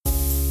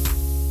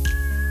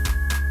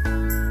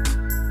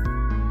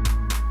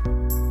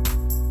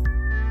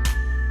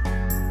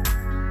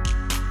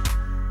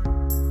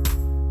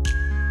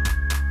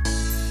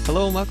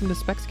Hello and welcome to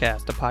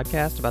SpexCast, a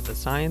podcast about the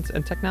science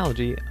and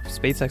technology of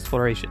space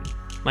exploration.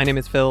 My name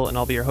is Phil, and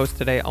I'll be your host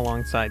today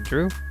alongside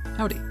Drew.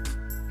 Howdy.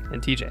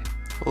 And TJ.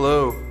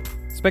 Hello.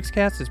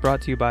 SpexCast is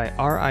brought to you by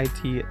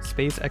RIT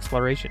Space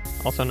Exploration,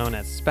 also known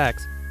as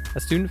SPEX, a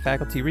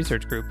student-faculty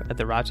research group at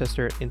the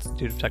Rochester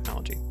Institute of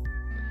Technology.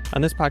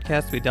 On this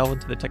podcast, we delve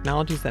into the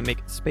technologies that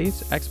make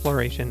space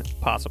exploration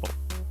possible.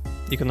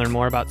 You can learn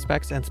more about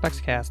SPEX and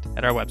SpexCast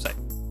at our website,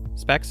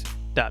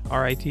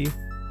 spex.rit.edu.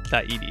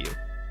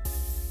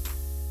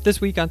 This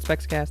week on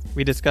SpexCast,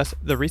 we discuss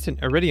the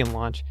recent Iridium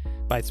launch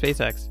by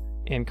SpaceX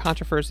and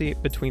controversy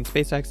between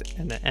SpaceX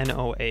and the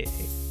NOAA.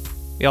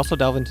 We also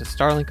delve into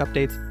Starlink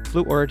updates,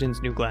 Blue Origin's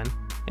New Glenn,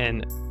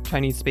 and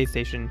Chinese space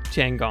station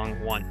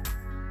Tiangong-1.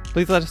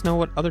 Please let us know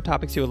what other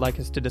topics you would like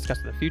us to discuss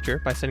in the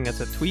future by sending us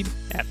a tweet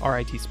at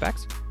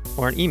RITSpecs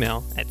or an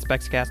email at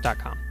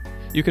spexcast.com.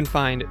 You can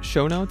find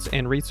show notes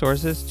and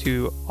resources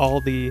to all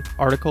the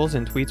articles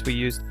and tweets we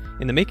used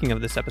in the making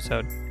of this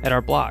episode at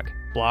our blog,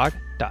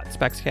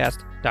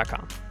 blog.spexcast.com.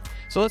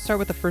 So let's start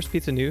with the first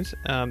piece of news,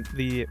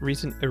 the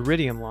recent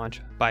Iridium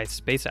launch by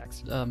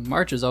SpaceX.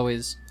 March is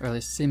always, or at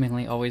least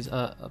seemingly always,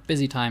 a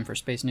busy time for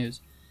space news.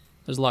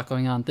 There's a lot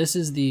going on. This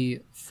is the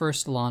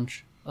first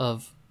launch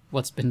of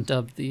what's been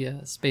dubbed the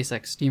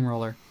SpaceX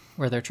Steamroller,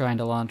 where they're trying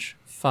to launch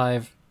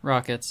 5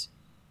 rockets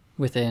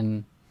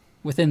within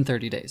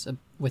 30 days,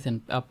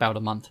 within about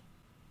a month.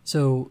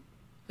 So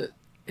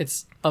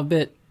it's a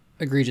bit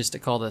egregious to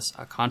call this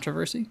a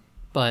controversy,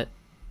 but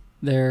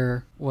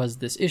there was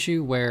this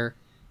issue where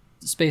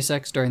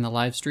SpaceX during the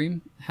live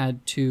stream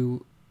had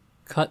to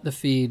cut the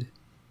feed.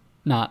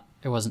 It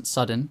wasn't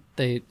sudden.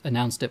 They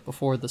announced it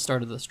before the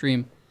start of the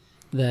stream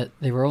that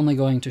they were only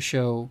going to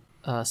show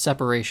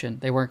separation.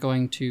 They weren't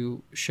going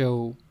to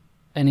show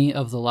any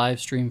of the live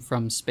stream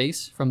from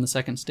space, from the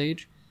second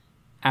stage,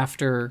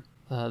 after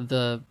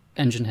the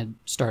engine had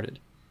started.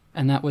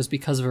 And that was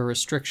because of a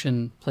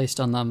restriction placed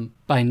on them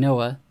by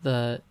NOAA,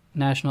 the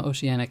National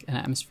Oceanic and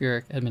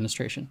Atmospheric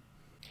Administration.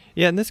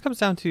 Yeah, and this comes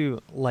down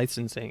to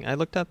licensing. I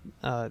looked up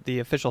the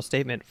official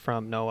statement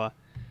from NOAA,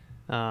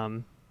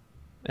 and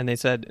they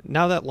said,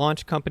 now that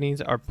launch companies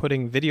are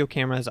putting video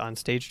cameras on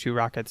Stage 2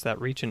 rockets that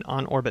reach an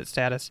on-orbit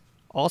status,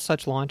 all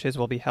such launches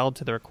will be held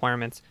to the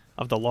requirements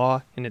of the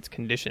law and its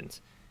conditions,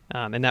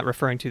 and that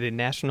referring to the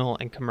National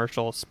and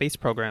Commercial Space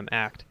Program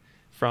Act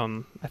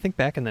from, I think,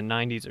 back in the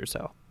 90s or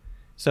so.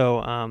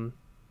 So,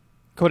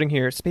 quoting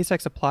here,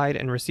 SpaceX applied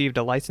and received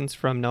a license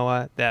from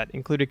NOAA that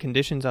included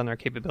conditions on their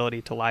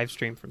capability to live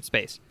stream from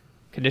space.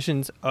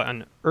 Conditions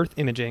on Earth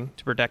imaging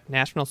to protect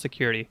national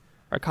security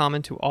are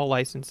common to all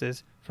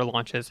licenses for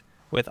launches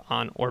with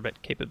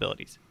on-orbit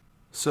capabilities.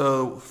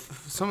 So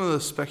some of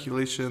the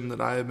speculation that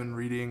I have been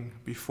reading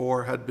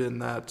before had been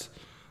that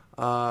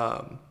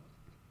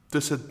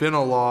this had been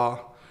a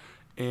law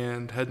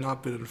and had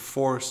not been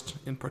enforced,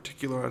 in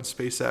particular on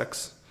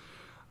SpaceX.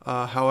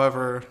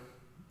 However,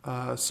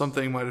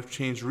 something might have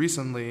changed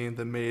recently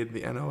that made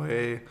the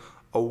NOAA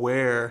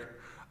aware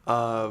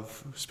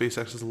of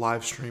SpaceX's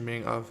live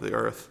streaming of the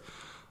Earth,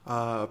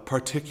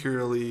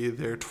 particularly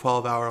their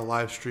 12-hour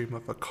live stream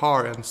of a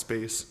car in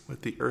space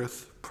with the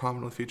Earth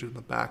prominently featured in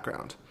the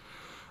background.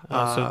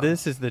 So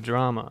this is the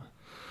drama.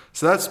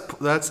 So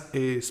that's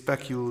a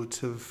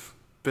speculative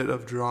bit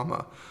of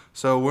drama.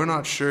 So we're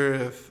not sure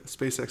if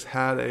SpaceX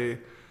had a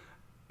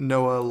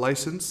NOAA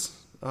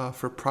license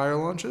for prior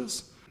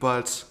launches,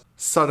 but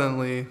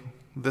suddenly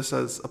this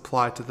has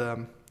applied to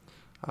them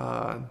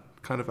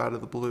kind of out of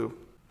the blue.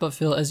 But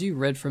Phil, as you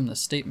read from the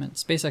statement,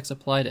 SpaceX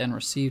applied and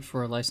received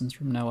for a license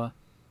from NOAA,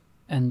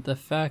 and the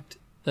fact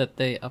that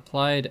they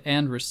applied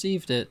and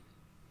received it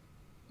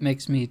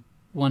makes me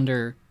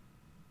wonder,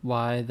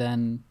 why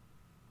then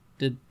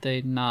did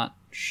they not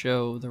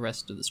show the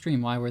rest of the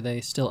stream? Why were they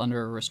still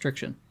under a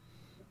restriction?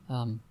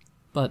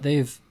 But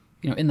they've,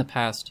 in the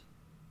past,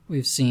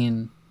 we've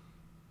seen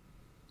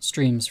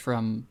streams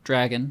from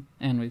Dragon,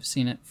 and we've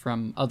seen it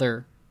from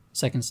other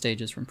second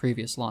stages from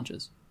previous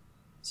launches.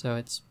 So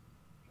it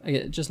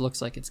just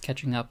looks like it's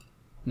catching up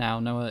now.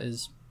 NOAA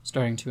is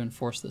starting to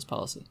enforce this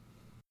policy.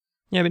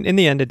 Yeah, but in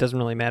the end, it doesn't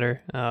really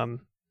matter.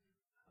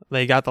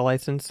 They got the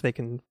license. They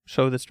can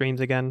show the streams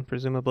again,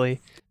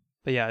 presumably.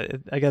 But yeah,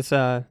 I guess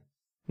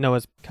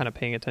NOAA's kind of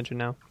paying attention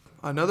now.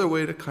 Another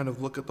way to kind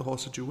of look at the whole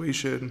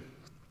situation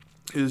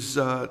is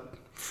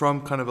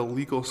from kind of a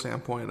legal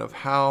standpoint of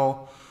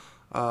how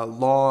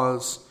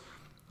laws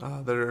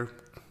that are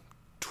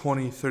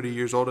 20, 30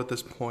 years old at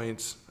this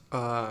point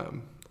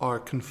are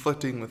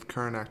conflicting with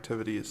current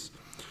activities.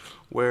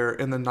 Where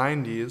in the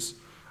 90s,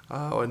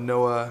 when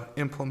NOAA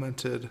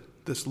implemented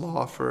this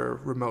law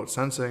for remote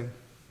sensing,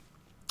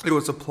 it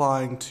was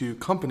applying to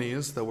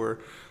companies that were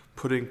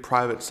putting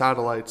private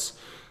satellites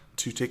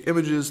to take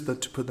images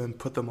that to put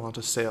them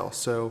onto sale.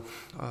 So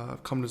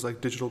companies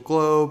like Digital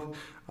Globe,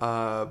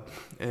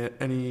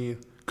 any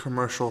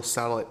commercial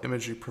satellite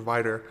imagery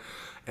provider.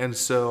 And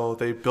so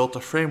they built a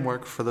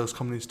framework for those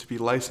companies to be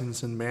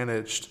licensed and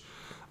managed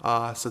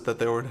so that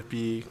there would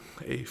be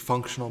a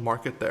functional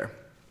market there.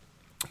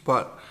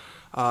 But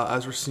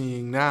as we're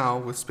seeing now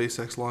with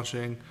SpaceX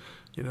launching,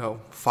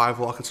 5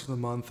 rockets for the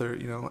month, or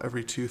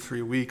every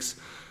 2-3 weeks.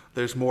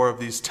 There's more of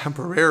these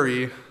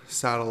temporary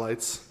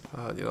satellites.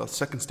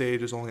 Second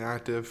stage is only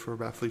active for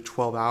roughly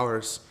 12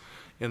 hours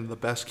in the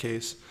best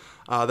case,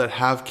 that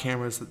have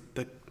cameras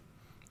that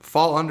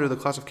fall under the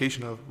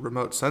classification of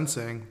remote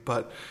sensing,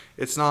 but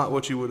it's not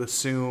what you would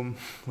assume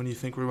when you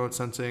think remote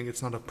sensing.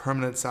 It's not a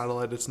permanent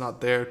satellite. It's not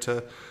there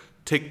to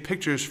take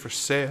pictures for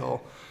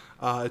sale.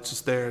 It's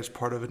just there as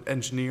part of an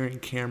engineering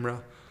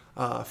camera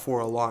for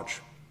a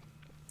launch.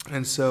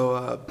 And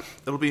so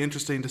it'll be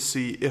interesting to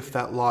see if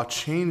that law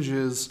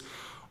changes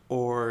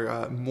or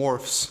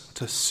morphs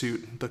to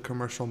suit the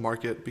commercial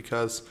market,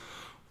 because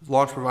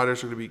launch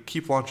providers are going to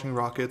keep launching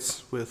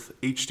rockets with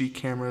HD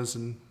cameras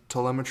and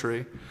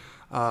telemetry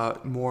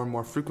more and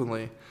more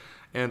frequently.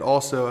 And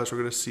also, as we're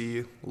going to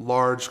see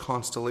large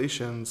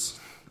constellations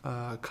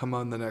come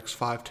on the next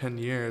 5-10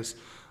 years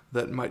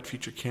that might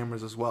feature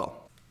cameras as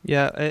well.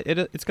 Yeah,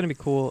 it's going to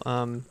be cool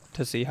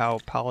to see how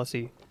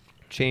policy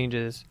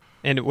changes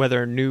and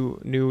whether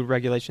new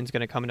regulation is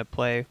going to come into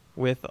play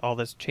with all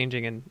this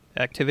changing in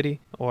activity,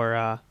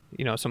 or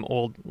some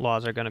old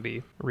laws are going to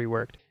be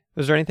reworked.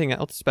 Was there anything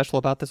else special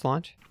about this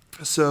launch?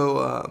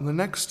 So the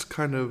next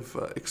kind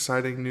of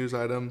exciting news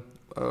item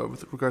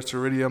with regards to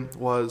Iridium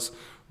was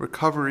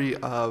recovery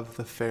of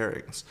the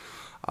fairings.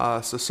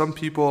 So some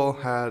people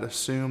had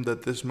assumed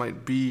that this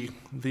might be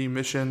the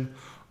mission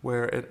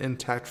where an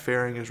intact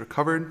fairing is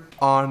recovered.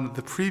 On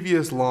the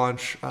previous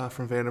launch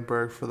from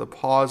Vandenberg for the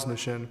PAWS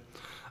mission,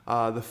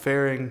 the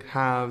fairing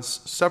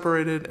halves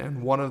separated,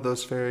 and one of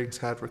those fairings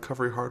had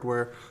recovery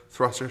hardware,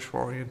 thrusters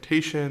for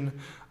orientation,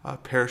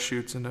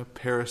 parachutes, and a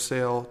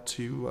parasail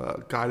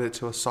to guide it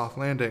to a soft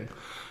landing.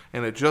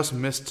 And it just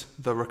missed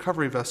the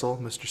recovery vessel,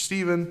 Mr.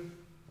 Steven,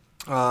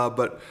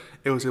 but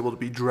it was able to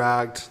be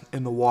dragged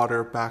in the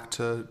water back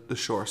to the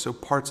shore. So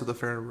parts of the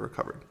fairing were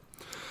recovered.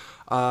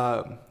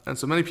 And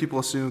so many people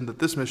assumed that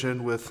this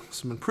mission, with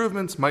some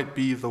improvements, might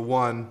be the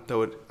one that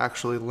would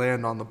actually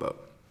land on the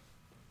boat.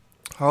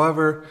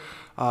 However,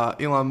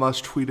 Elon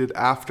Musk tweeted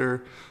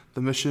after the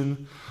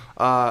mission,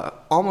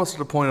 almost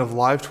at a point of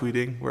live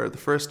tweeting, where the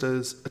first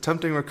is,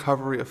 attempting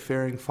recovery of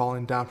fairing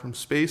falling down from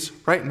space.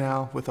 Right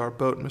now, with our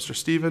boat, Mr.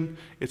 Steven,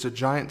 it's a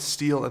giant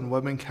steel and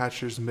webbing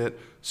catcher's mitt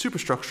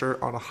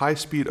superstructure on a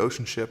high-speed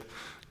ocean ship.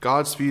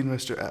 Godspeed,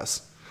 Mr.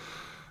 S.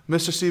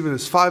 Mr. Steven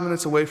is 5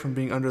 minutes away from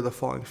being under the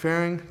falling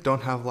fairing.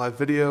 Don't have live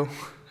video.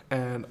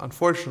 And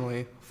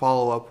unfortunately,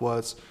 follow-up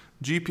was,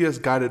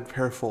 GPS-guided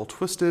parafoil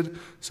twisted,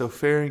 so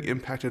fairing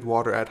impacted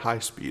water at high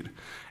speed.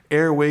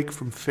 Air wake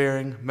from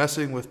fairing,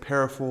 messing with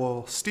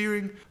parafoil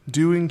steering,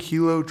 doing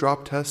kilo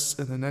drop tests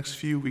in the next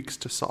few weeks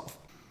to solve.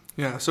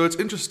 Yeah, so it's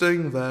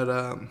interesting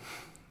that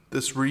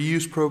this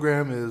reuse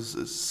program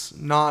is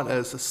not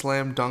as a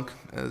slam dunk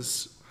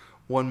as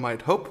one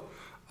might hope,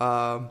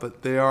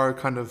 but they are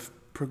kind of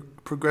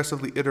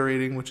progressively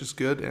iterating, which is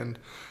good. And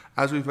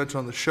as we've mentioned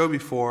on the show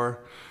before,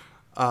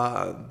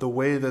 the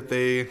way that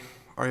they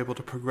are able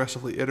to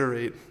progressively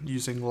iterate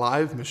using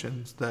live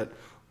missions that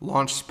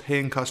launch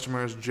paying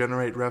customers,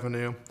 generate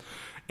revenue,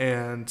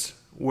 and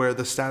where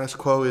the status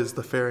quo is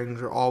the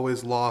fairings are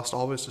always lost,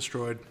 always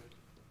destroyed,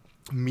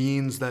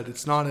 means that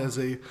it's not as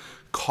a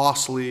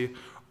costly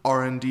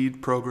R&D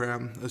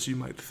program as you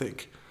might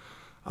think.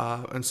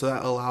 And so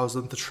that allows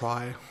them to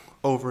try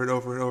over and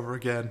over and over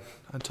again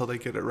until they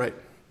get it right.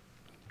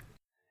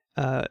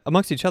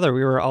 Amongst each other,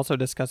 we were also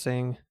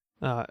discussing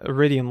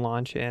Iridium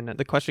launch, and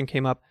the question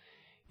came up,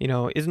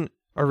 isn't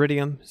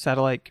Iridium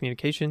satellite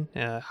communication?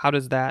 How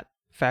does that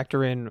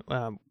factor in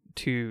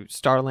to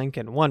Starlink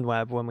and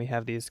OneWeb when we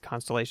have these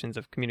constellations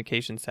of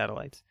communication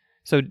satellites?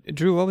 So,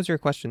 Drew, what was your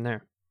question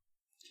there?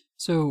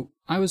 So,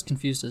 I was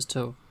confused as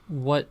to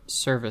what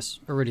service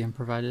Iridium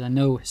provided. I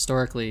know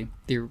historically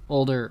the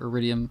older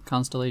Iridium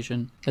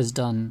constellation has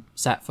done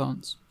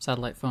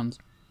satellite phones,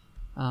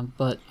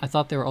 but I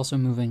thought they were also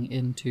moving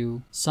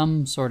into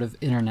some sort of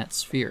internet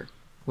sphere,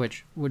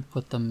 which would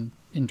put them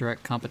in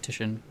direct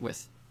competition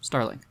with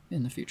Starlink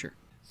in the future.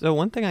 So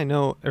one thing I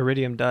know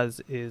Iridium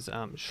does is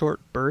short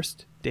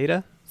burst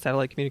data,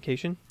 satellite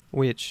communication,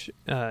 which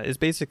is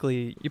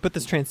basically you put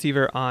this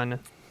transceiver on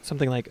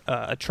something like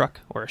a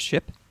truck or a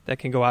ship that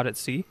can go out at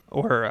sea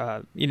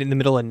or in the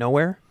middle of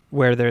nowhere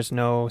where there's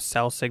no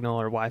cell signal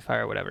or Wi-Fi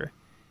or whatever.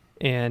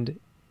 And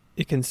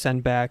it can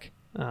send back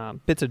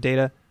bits of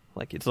data,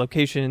 like its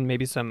location,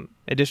 maybe some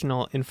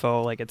additional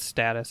info like its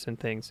status and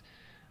things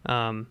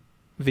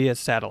via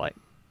satellite.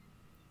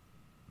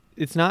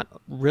 It's not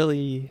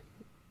really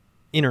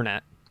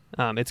internet.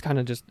 It's kind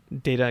of just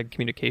data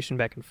communication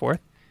back and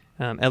forth,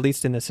 at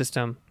least in the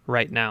system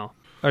right now.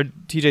 Or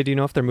TJ, do you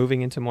know if they're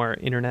moving into more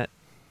internet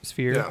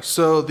sphere? Yeah,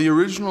 so the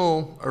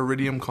original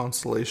Iridium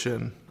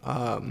constellation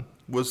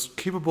was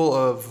capable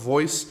of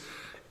voice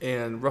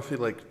and roughly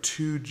like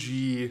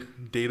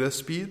 2G data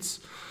speeds.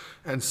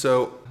 And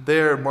so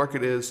their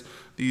market is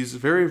these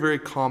very, very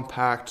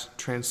compact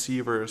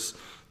transceivers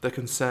that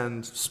can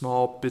send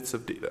small bits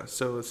of data.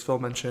 So as Phil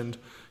mentioned,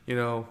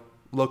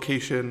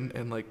 location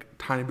and like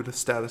tiny bit of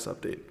status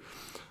update.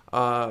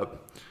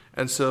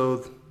 And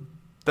so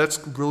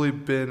that's really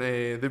been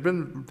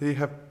they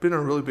have been a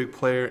really big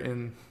player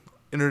in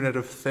Internet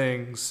of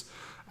Things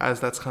as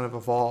that's kind of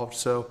evolved.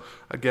 So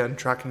again,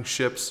 tracking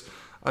ships.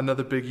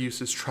 Another big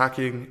use is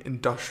tracking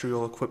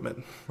industrial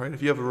equipment, right?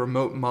 If you have a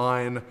remote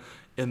mine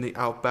in the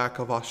outback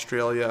of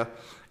Australia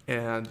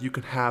and you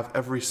can have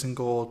every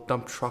single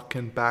dump truck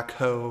and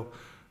backhoe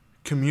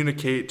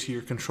communicate to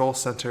your control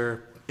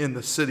center in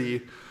the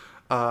city,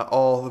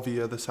 all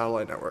via the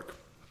satellite network.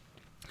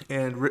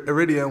 And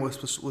Iridium,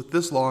 with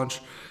this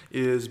launch,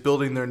 is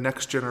building their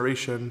next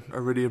generation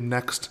Iridium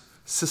Next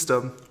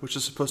system, which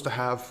is supposed to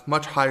have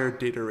much higher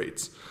data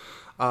rates,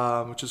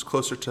 which is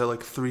closer to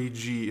like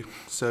 3G.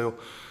 So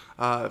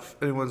if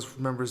anyone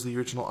remembers the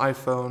original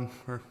iPhone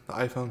or the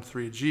iPhone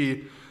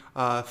 3G,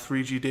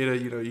 3G data,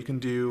 you can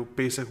do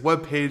basic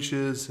web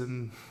pages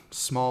and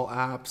small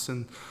apps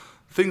and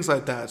things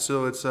like that.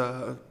 So it's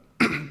a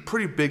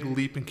pretty big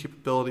leap in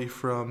capability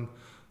from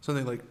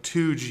something like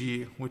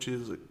 2G, which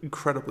is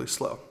incredibly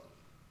slow.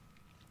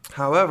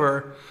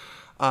 However,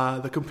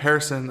 the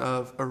comparison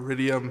of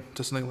Iridium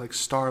to something like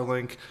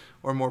Starlink,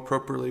 or more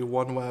appropriately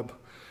OneWeb,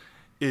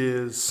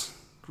 is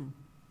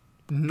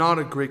not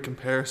a great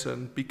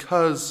comparison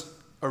because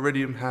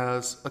Iridium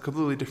has a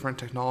completely different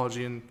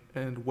technology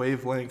and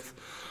wavelength.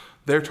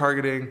 They're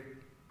targeting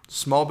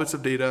small bits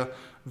of data,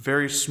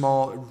 very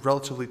small,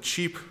 relatively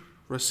cheap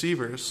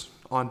receivers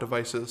on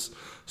devices,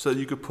 so that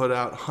you could put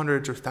out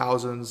hundreds or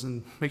thousands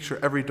and make sure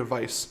every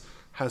device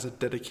has a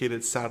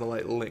dedicated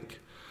satellite link.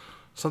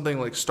 Something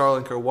like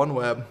Starlink or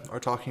OneWeb are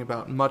talking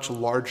about much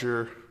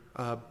larger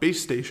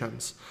base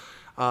stations,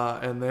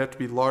 and they have to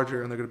be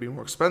larger and they're going to be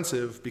more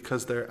expensive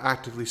because they're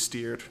actively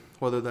steered,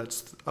 whether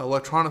that's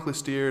electronically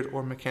steered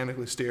or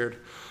mechanically steered,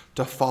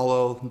 to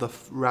follow the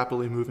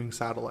rapidly moving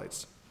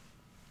satellites.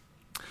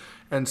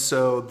 And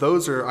so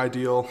those are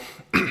ideal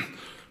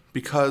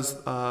because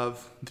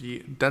of the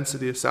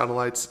density of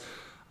satellites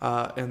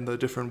and the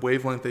different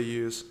wavelength they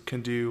use,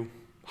 can do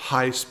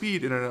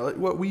high-speed internet, like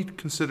what we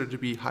consider to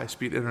be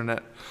high-speed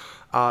internet.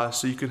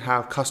 So you can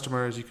have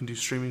customers, you can do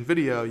streaming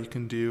video, you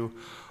can do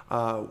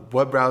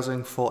web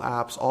browsing, full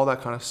apps, all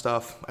that kind of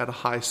stuff at a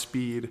high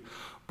speed,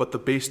 but the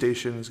base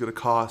station is going to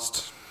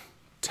cost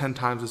 10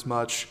 times as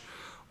much,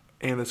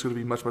 and it's going to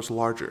be much, much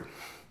larger.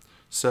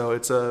 So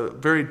it's a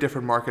very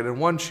different market, and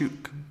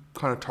OneShoot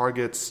kind of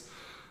targets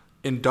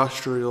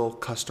industrial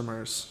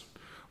customers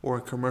or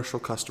commercial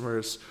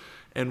customers,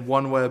 and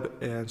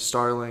OneWeb and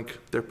Starlink,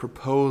 their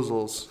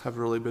proposals have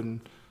really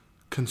been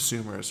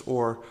consumers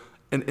or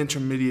an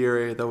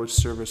intermediary that would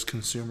service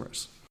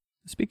consumers.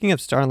 Speaking of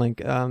Starlink,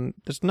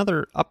 there's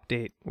another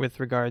update with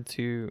regard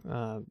to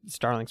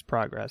Starlink's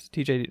progress.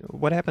 TJ,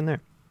 what happened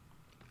there?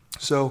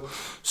 So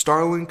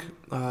Starlink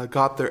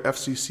got their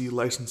FCC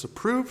license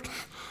approved,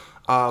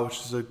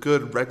 which is a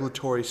good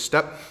regulatory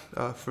step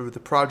for the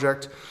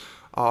project.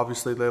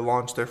 Obviously, they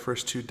launched their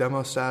first 2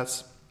 demo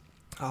sats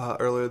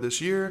earlier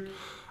this year.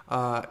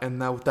 And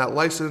now with that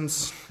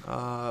license,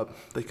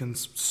 they can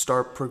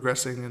start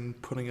progressing and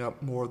putting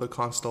up more of the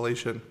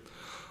constellation.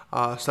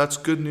 So that's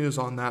good news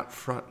on that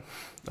front.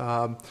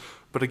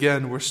 But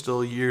again, we're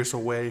still years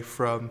away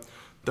from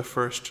the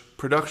first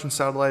production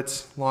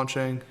satellites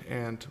launching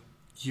and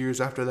years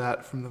after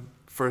that from the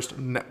first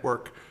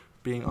network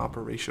being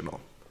operational.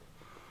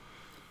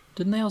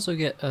 Didn't they also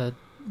get a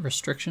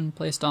restriction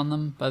placed on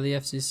them by the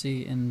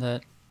FCC in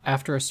that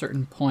after a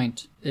certain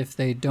point, if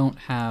they don't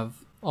have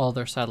all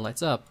their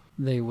satellites up,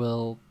 they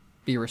will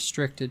be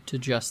restricted to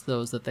just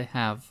those that they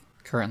have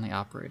currently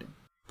operating?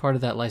 Part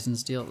of that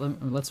license deal.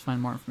 Let's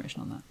find more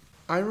information on that.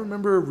 I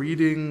remember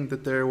reading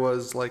that there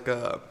was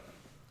there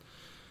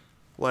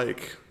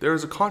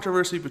was a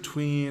controversy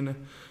between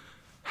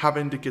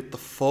having to get the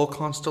full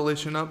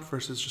constellation up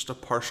versus just a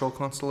partial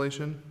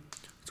constellation.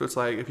 So it's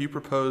like, if you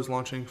propose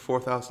launching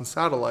 4,000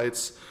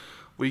 satellites,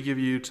 we give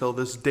you till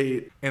this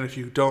date, and if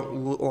you don't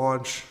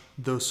launch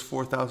those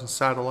 4,000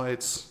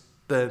 satellites,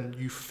 then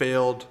you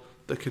failed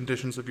the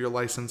conditions of your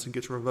license and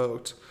gets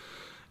revoked.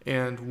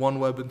 And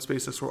OneWeb and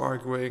SpaceX were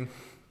arguing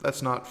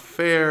that's not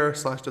fair /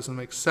 doesn't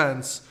make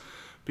sense,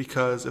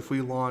 because if we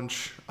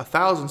launch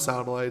 1,000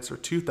 satellites or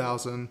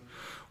 2,000,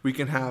 we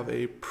can have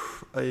a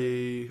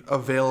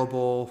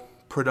available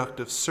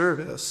productive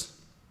service,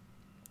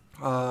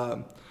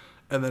 and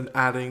then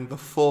adding the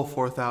full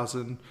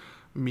 4,000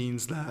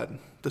 means that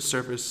the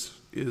service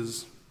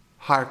is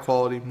higher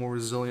quality, more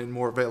resilient,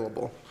 more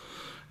available.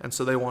 And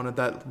so they wanted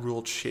that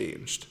rule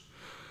changed.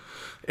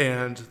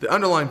 And the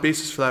underlying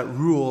basis for that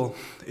rule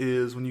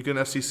is when you get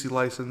an FCC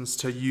license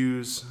to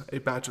use a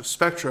batch of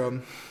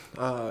spectrum,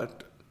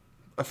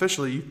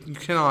 officially you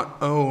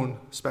cannot own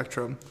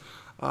spectrum,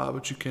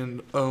 but you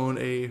can own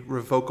a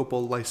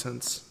revocable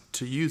license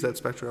to use that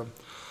spectrum.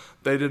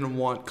 They didn't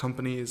want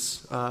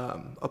companies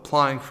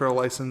applying for a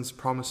license,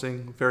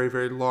 promising very,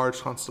 very large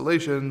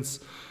constellations,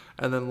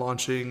 and then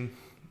launching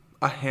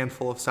a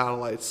handful of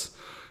satellites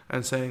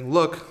and saying,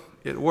 look,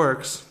 it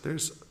works,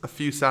 there's a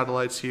few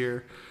satellites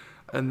here,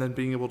 and then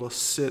being able to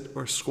sit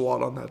or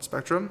squat on that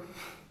spectrum.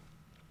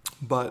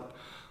 But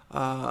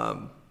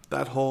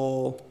that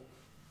whole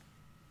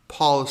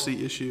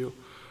policy issue,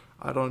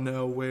 I don't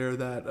know where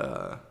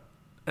that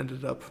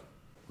ended up.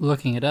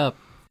 Looking it up,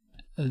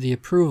 the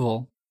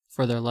approval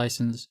for their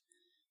license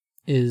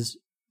is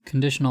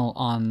conditional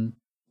on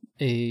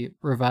a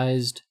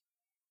revised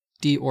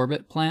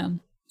deorbit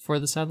plan for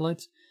the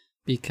satellites,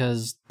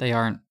 because they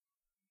aren't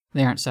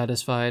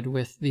satisfied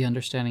with the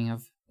understanding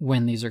of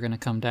when these are going to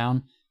come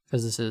down,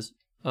 because this is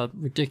a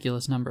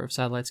ridiculous number of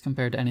satellites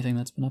compared to anything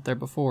that's been up there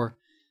before.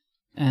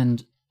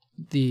 And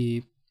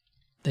they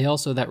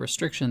also, that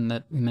restriction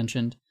that we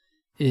mentioned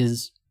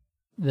is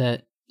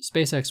that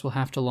SpaceX will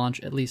have to launch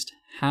at least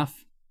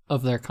half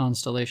of their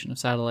constellation of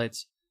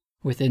satellites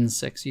within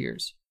 6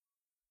 years.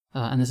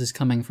 And this is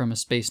coming from a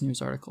Space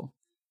News article.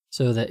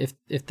 So that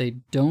if they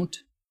don't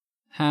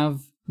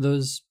have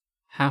those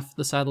half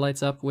the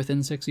satellites up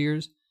within 6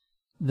 years,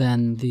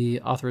 then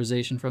the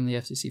authorization from the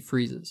FCC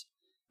freezes.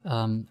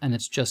 And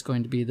it's just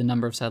going to be the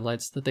number of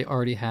satellites that they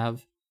already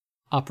have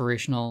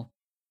operational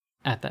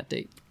at that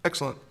date.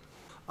 Excellent.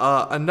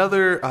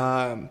 Another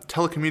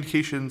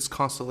telecommunications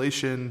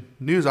constellation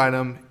news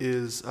item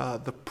is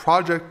the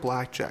Project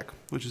Blackjack,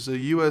 which is a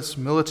U.S.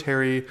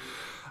 military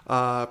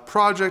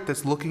project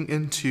that's looking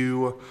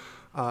into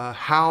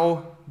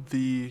how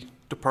the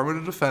Department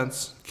of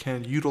Defense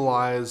can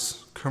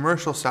utilize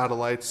commercial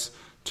satellites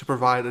to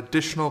provide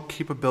additional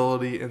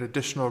capability and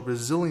additional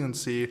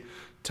resiliency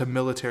to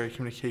military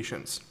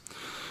communications.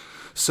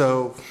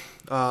 So,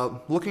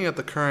 looking at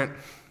the current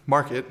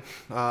market,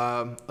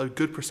 a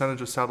good percentage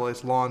of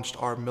satellites launched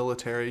are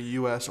military,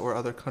 U.S. or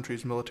other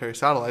countries' military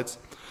satellites,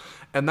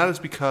 and that is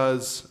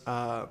because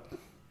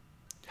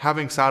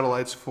having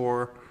satellites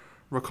for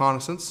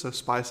reconnaissance, so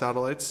spy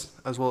satellites,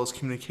 as well as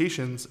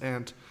communications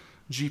and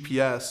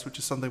GPS, which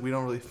is something we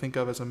don't really think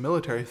of as a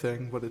military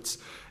thing, but it's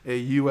a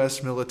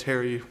U.S.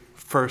 military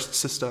first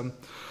system.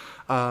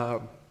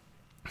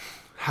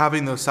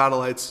 Having those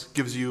satellites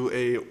gives you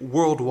a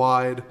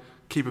worldwide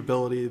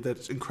capability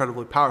that's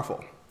incredibly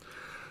powerful.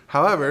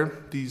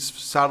 However, these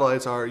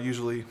satellites are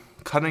usually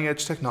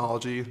cutting-edge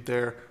technology.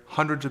 They're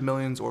hundreds of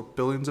millions or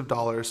billions of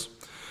dollars,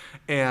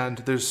 and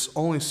there's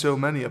only so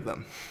many of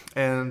them.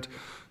 And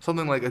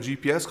something like a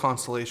GPS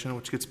constellation,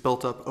 which gets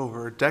built up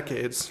over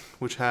decades,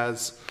 which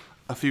has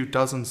a few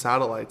dozen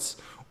satellites,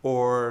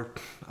 or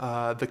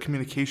the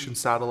communication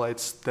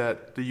satellites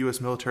that the U.S.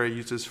 military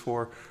uses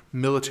for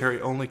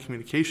military-only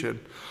communication,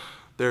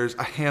 there's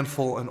a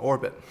handful in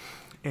orbit.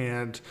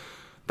 And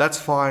that's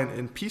fine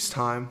in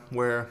peacetime,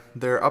 where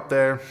they're up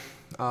there,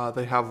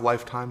 they have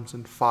lifetimes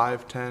in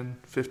 5, 10,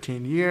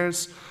 15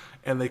 years,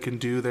 and they can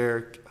do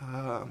their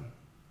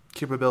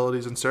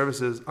capabilities and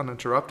services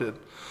uninterrupted.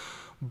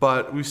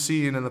 But we've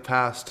seen in the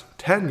past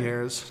 10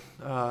 years,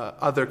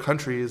 other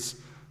countries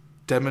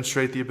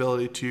demonstrate the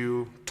ability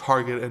to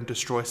target and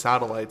destroy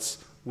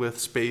satellites with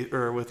space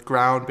or with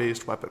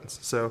ground-based weapons.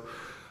 So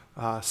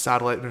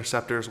satellite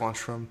interceptors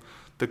launched from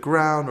the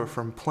ground or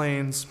from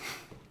planes.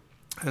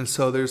 And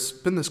so there's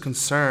been this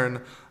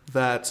concern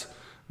that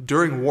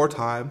during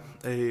wartime,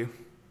 a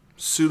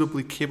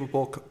suitably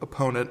capable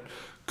opponent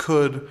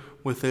could,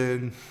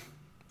 within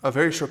a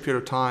very short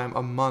period of time,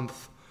 a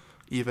month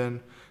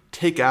even,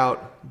 take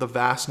out the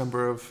vast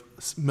number of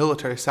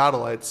military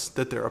satellites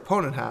that their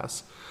opponent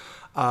has,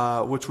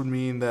 which would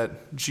mean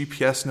that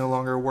GPS no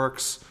longer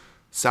works,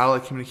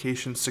 satellite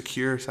communications,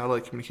 secure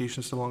satellite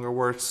communications no longer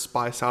works,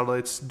 spy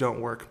satellites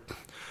don't work.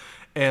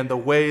 And the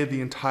way the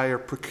entire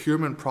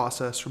procurement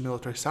process for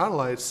military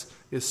satellites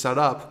is set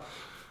up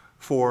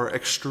for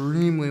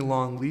extremely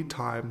long lead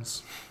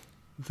times,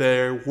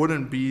 there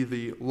wouldn't be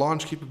the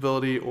launch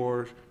capability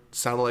or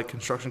satellite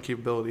construction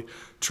capability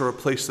to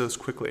replace those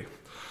quickly.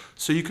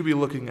 So you could be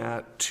looking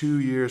at 2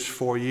 years,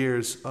 4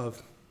 years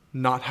of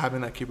not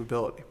having that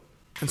capability.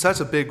 And so that's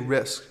a big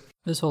risk.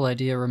 This whole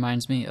idea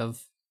reminds me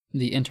of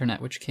the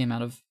internet, which came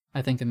out of,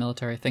 I think, a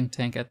military think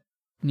tank at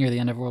near the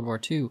end of World War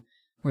II,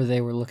 where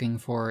they were looking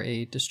for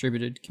a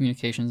distributed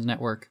communications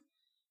network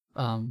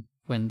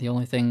when the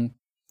only thing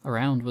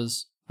around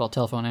was, well,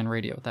 telephone and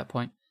radio at that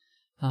point.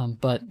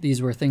 But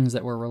these were things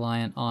that were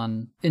reliant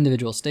on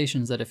individual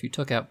stations that if you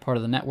took out part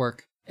of the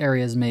network,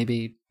 areas may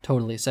be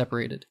totally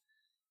separated.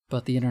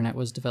 But the internet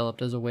was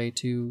developed as a way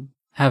to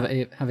have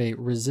a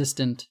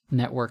resistant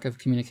network of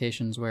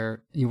communications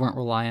where you weren't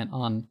reliant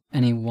on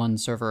any one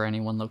server or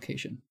any one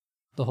location.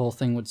 The whole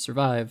thing would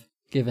survive,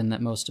 given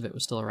that most of it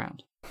was still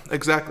around.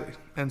 Exactly.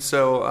 And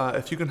so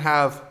if you can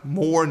have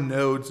more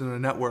nodes in a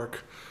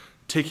network,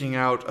 taking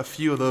out a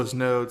few of those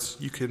nodes,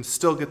 you can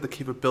still get the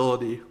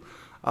capability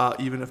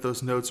even if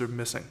those nodes are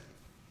missing.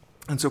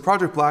 And so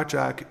Project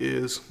Blackjack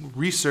is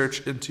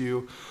research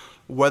into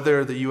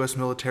whether the U.S.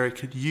 military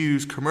could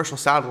use commercial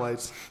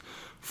satellites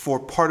for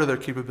part of their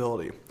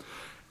capability.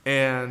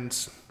 And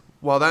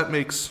while that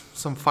makes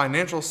some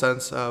financial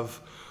sense of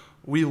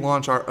we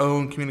launch our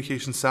own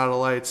communication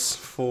satellites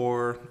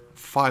for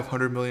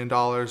 $500 million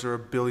or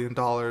 $1 billion,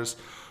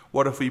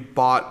 what if we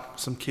bought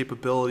some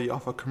capability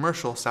off a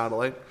commercial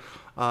satellite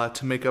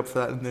to make up for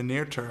that in the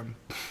near term?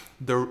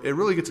 it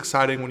really gets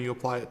exciting when you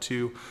apply it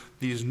to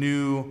these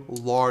new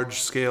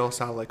large-scale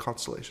satellite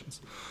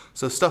constellations.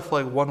 So stuff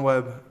like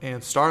OneWeb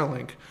and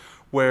Starlink,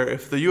 where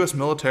if the U.S.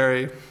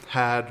 military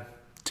had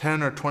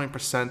 10 or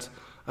 20%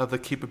 of the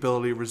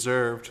capability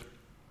reserved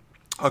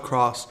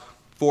across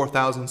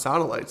 4,000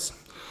 satellites,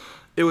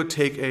 it would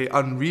take an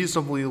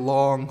unreasonably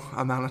long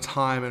amount of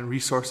time and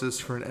resources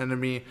for an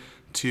enemy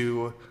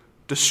to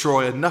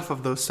destroy enough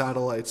of those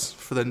satellites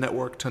for the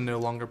network to no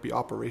longer be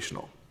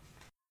operational.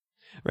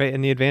 Right,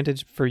 and the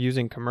advantage for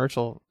using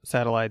commercial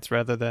satellites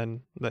rather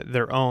than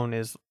their own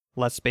is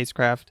less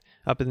spacecraft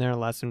up in there,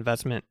 less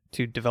investment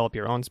to develop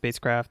your own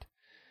spacecraft.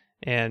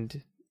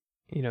 And,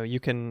 you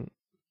can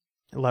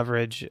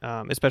leverage,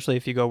 especially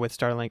if you go with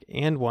Starlink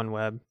and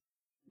OneWeb,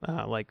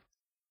 like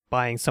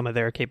buying some of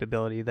their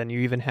capability, then you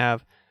even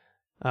have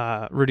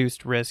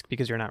reduced risk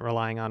because you're not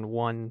relying on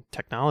one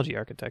technology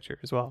architecture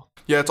as well.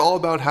 Yeah, it's all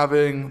about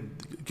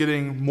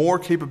getting more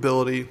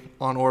capability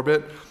on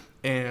orbit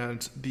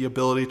and the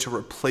ability to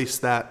replace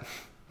that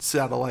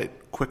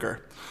satellite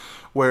quicker.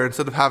 Where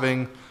instead of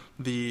having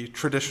the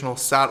traditional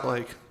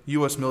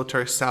U.S.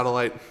 military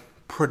satellite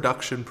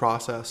production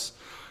process,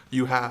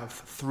 you have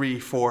 3,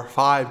 4,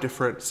 5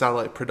 different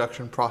satellite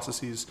production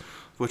processes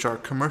which are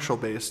commercial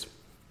based.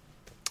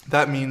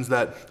 That means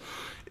that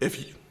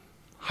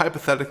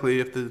hypothetically,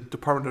 if the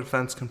Department of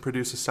Defense can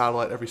produce a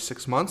satellite every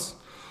 6 months,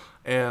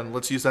 and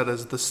let's use that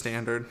as the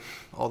standard,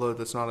 although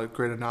that's not a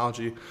great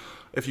analogy,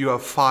 if you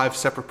have 5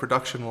 separate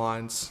production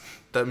lines,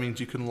 that means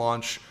you can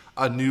launch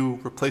a new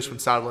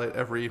replacement satellite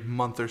every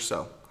month or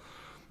so.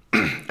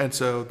 And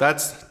so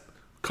that's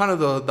kind of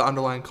the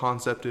underlying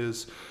concept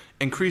is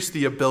increase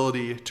the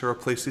ability to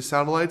replace these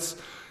satellites,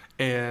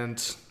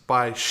 and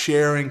by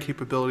sharing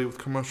capability with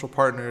commercial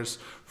partners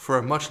for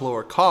a much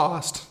lower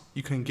cost,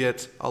 you can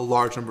get a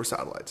large number of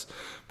satellites.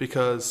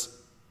 Because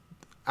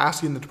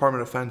asking the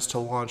Department of Defense to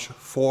launch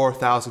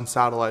 4,000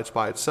 satellites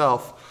by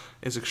itself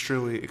is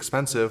extremely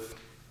expensive.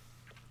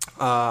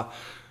 And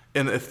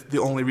if the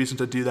only reason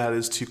to do that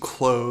is to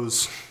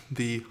close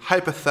the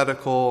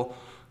hypothetical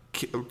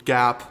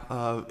gap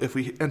of if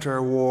we enter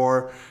a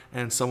war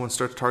and someone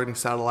starts targeting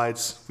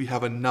satellites, we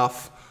have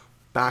enough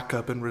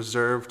backup and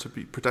reserve to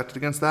be protected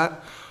against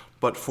that.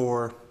 But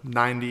for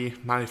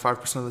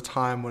 95% of the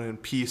time when in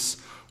peace,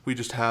 we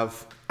just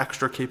have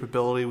extra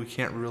capability we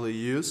can't really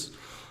use.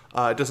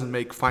 It doesn't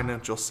make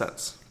financial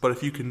sense. But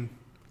if you can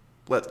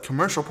let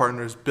commercial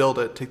partners build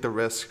it, take the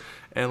risk,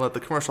 and let the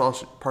commercial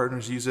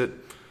partners use it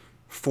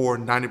for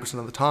 90%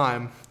 of the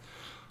time,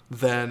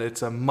 then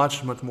it's a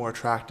much, much more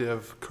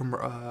attractive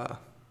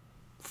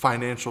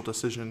financial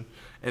decision,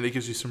 and it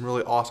gives you some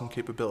really awesome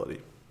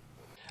capability.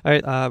 All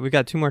right, we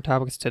got 2 more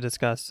topics to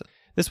discuss.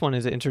 This one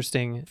is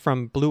interesting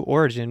from Blue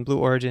Origin. Blue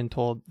Origin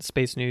told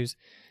Space News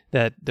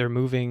that they're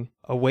moving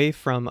away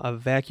from a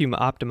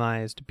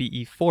vacuum-optimized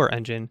BE-4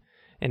 engine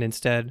and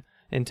instead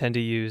intend to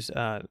use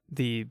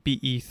the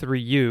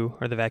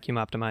BE-3U, or the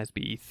vacuum-optimized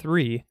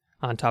BE-3,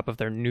 on top of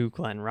their New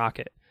Glenn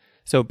rocket.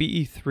 So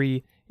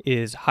BE-3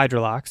 is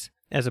Hydrolox,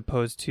 as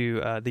opposed to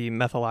the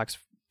Methalox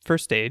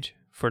first stage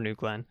for New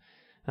Glenn,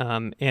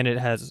 and it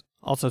has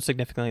also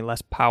significantly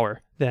less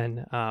power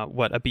than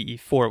what a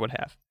BE-4 would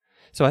have.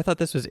 So I thought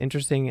this was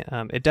interesting.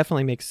 It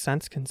definitely makes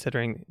sense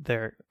considering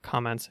their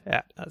comments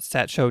at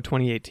SAT Show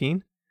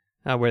 2018,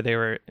 where they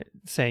were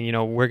saying,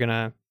 we're going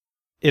to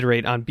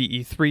iterate on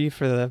BE-3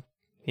 for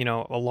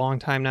a long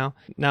time now.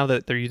 Now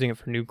that they're using it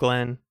for New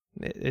Glenn,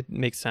 it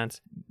makes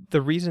sense.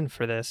 The reason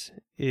for this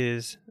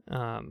is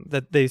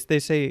that they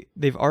say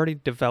they've already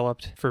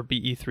developed for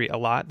BE-3 a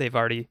lot. They've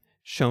already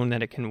shown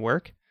that it can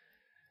work.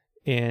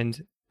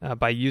 And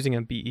by using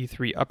a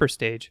BE-3 upper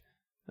stage,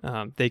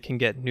 they can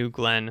get New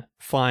Glenn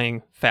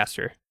flying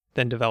faster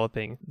than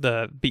developing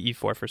the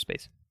BE-4 for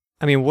space.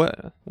 I mean,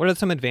 what are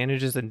some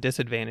advantages and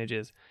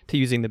disadvantages to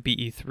using the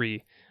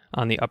BE-3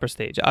 on the upper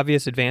stage?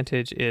 Obvious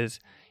advantage is,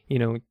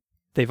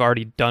 they've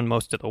already done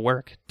most of the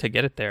work to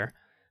get it there,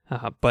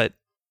 but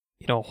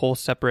a whole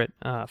separate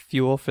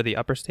fuel for the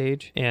upper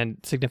stage and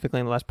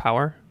significantly less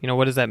power.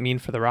 What does that mean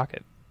for the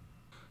rocket?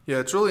 Yeah,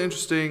 it's really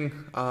interesting.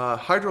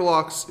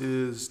 Hydrolox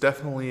is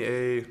definitely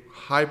a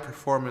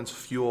high-performance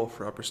fuel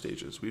for upper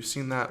stages. We've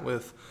seen that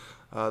with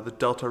the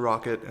Delta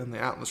rocket and the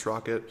Atlas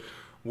rocket,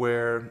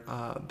 where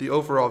the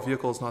overall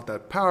vehicle is not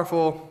that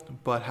powerful,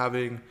 but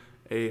having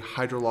a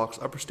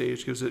Hydrolox upper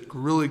stage gives it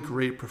really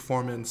great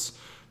performance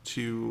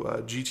to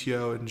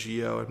GTO and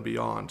GEO and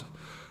beyond.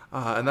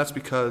 And that's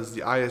because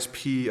the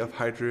ISP of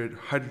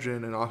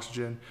hydrogen and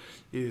oxygen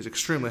is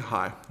extremely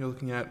high. You're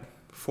looking at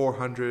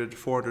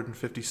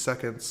 450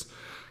 seconds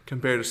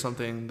compared to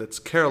something that's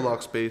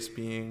Kerolox based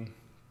being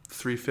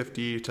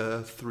 350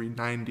 to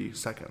 390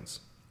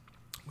 seconds,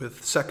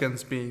 with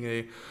seconds being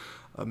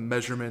a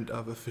measurement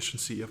of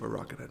efficiency of a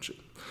rocket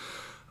engine.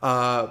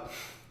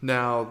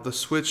 Now the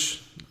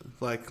switch,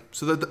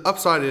 so that the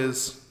upside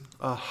is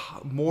a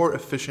more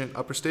efficient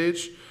upper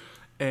stage,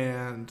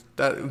 and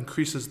that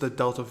increases the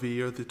delta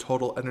V, or the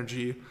total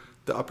energy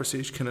the upper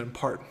stage can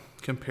impart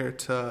compared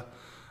to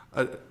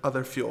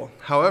other fuel.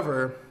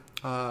 However,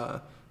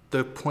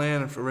 the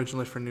plan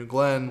originally for New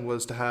Glenn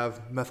was to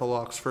have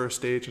Methalox first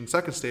stage and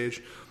second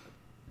stage,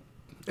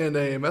 and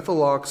a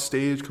Methalox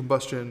stage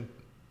combustion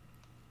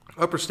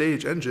upper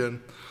stage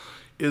engine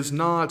is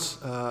not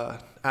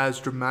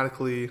as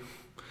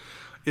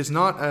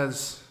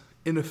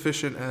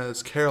inefficient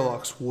as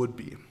Keralox would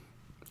be.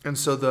 And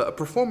so the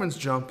performance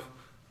jump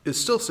is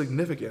still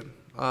significant.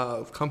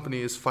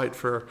 Companies fight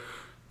for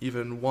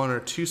even 1 or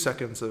 2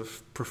 seconds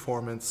of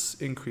performance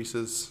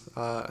increases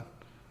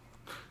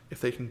if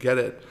they can get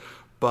it.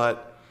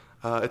 But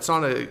it's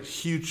not a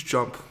huge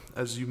jump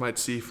as you might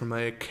see from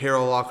a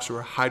Keralox or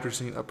a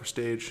Hydrazine upper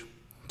stage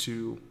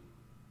to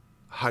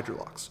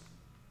Hydrolox.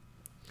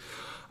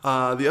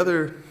 The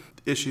other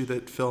issue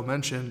that Phil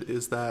mentioned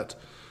is that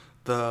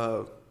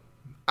the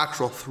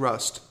actual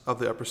thrust of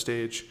the upper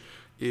stage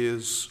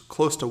is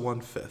close to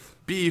 1/5.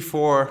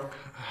 BE4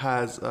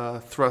 has a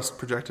thrust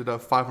projected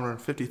of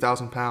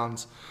 550,000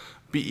 pounds.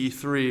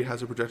 BE3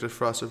 has a projected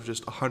thrust of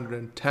just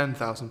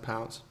 110,000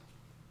 pounds.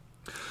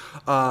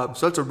 So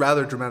that's a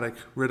rather dramatic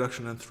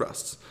reduction in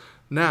thrusts.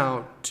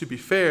 Now, to be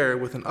fair,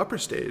 with an upper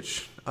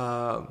stage,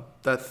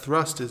 that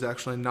thrust is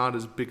actually not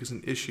as big as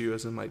an issue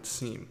as it might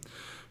seem,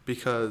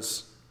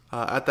 because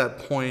at that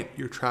point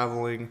you're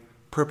traveling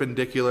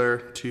perpendicular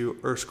to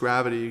Earth's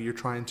gravity. You're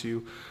trying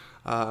to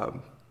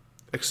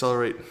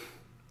accelerate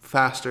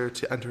faster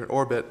to enter an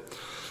orbit.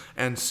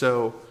 And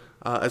so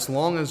as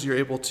long as you're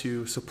able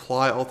to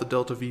supply all the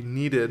delta V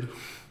needed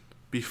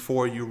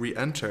before you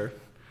re-enter,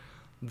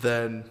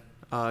 then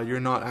you're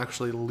not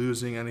actually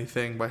losing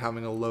anything by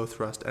having a low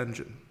thrust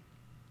engine.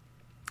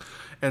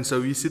 And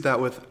so you see that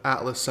with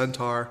Atlas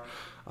Centaur,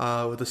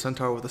 with the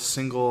Centaur with a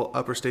single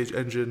upper stage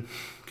engine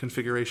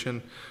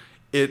configuration.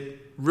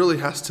 It really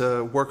has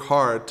to work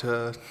hard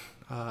to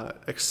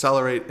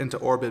accelerate into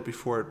orbit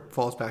before it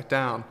falls back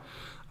down.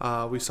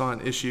 We saw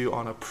an issue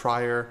on a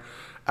prior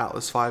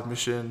Atlas V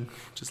mission,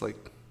 which is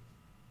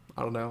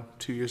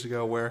 2 years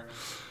ago, where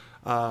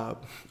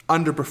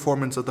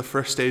underperformance of the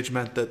first stage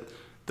meant that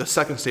the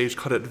second stage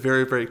cut it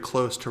very, very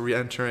close to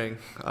re-entering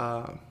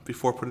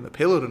before putting the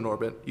payload in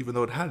orbit, even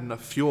though it had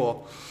enough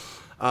fuel.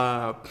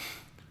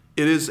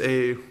 It is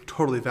a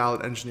totally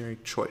valid engineering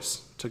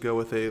choice to go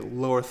with a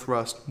lower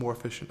thrust, more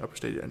efficient upper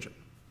stage engine.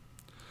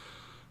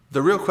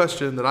 The real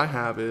question that I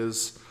have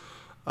is,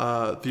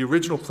 the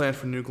original plan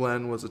for New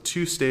Glenn was a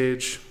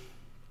 2-stage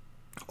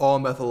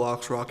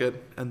all-Methalox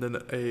rocket, and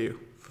then a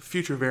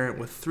future variant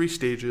with 3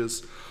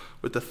 stages,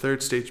 with the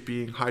third stage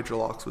being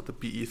Hydrolox with the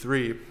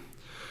BE3.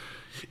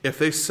 If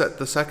they set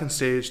the second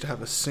stage to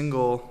have a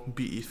single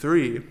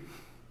BE3,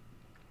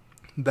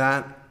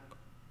 that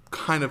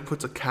kind of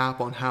puts a cap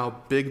on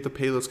how big the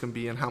payloads can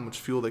be and how much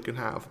fuel they can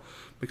have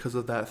because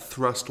of that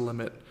thrust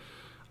limit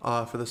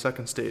for the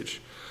second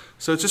stage.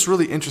 So it's just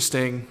really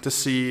interesting to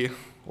see,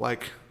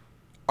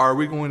 are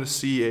we going to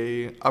see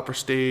a upper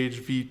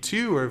stage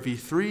V2 or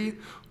V3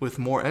 with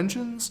more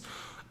engines?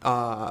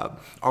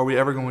 Are we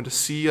ever going to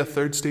see a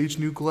third stage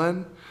New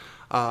Glenn?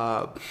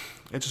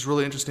 It's just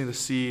really interesting to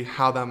see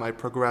how that might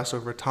progress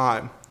over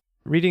time.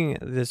 Reading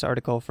this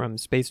article from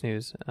Space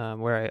News,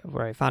 where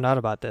I found out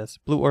about this,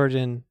 Blue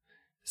Origin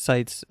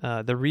cites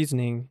the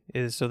reasoning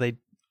is so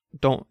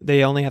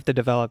they only have to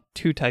develop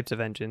 2 types of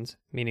engines,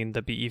 meaning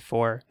the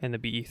BE4 and the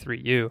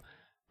BE3U,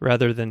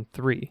 rather than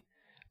 3.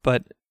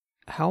 But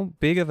how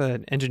big of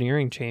an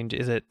engineering change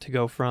is it to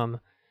go from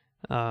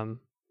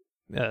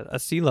a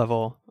sea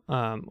level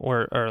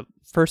or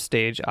first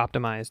stage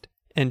optimized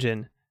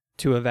engine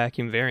to a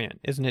vacuum variant?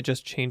 Isn't it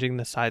just changing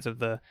the size of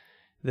the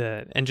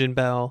engine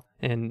bell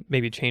and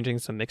maybe changing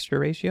some mixture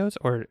ratios?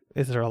 Or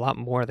is there a lot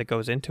more that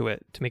goes into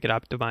it to make it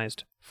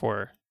optimized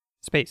for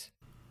space?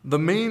 The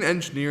main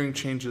engineering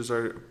changes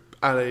are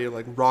at a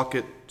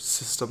rocket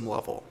system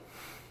level,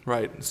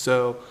 right?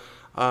 So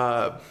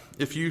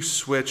if you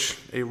switch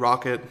a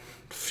rocket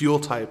fuel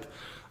type,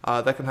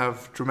 that can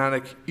have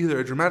either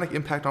a dramatic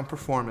impact on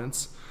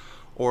performance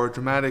or a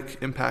dramatic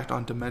impact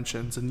on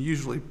dimensions, and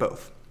usually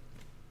both.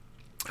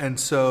 And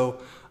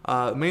so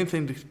the main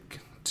thing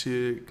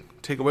to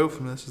take away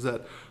from this is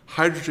that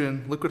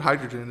liquid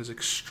hydrogen is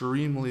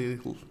extremely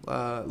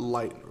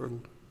light or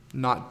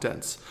not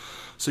dense.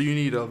 So you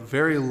need a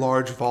very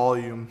large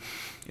volume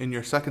in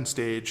your second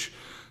stage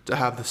to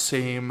have the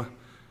same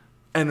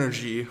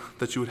energy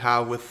that you would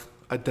have with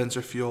a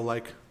denser fuel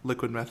like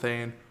liquid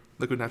methane,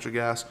 liquid natural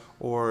gas,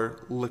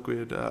 or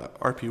liquid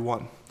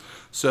RP1.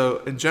 So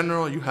in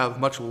general, you have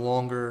much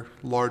longer,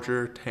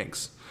 larger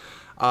tanks.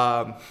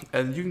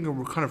 And you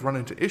can kind of run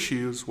into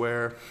issues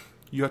where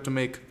you have to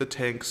make the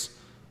tanks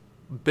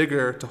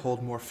bigger to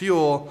hold more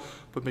fuel,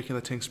 but making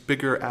the tanks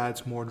bigger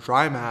adds more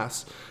dry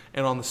mass.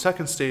 And on the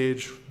second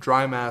stage,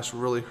 dry mass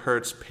really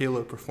hurts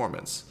payload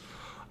performance.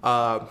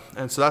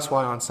 And so that's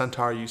why on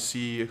Centaur you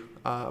see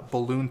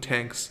balloon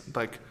tanks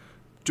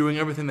doing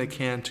everything they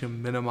can to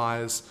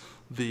minimize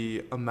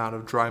the amount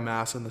of dry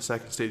mass in the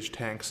second stage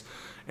tanks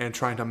and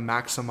trying to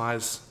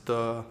maximize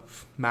the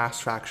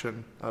mass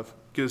fraction of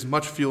get as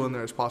much fuel in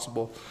there as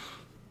possible,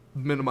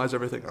 minimize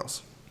everything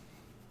else.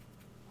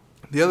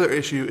 The other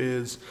issue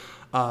is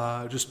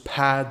just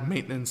pad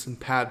maintenance and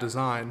pad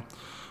design.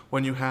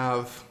 When you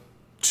have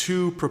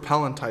 2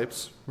 propellant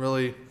types,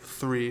 really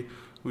 3,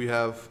 we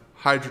have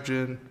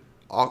hydrogen,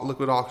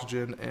 liquid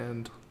oxygen,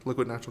 and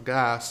liquid natural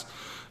gas.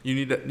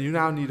 You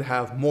now need to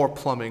have more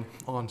plumbing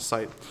on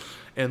site.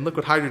 And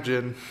liquid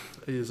hydrogen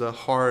is a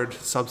hard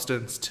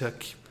substance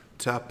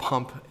to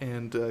pump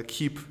and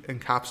keep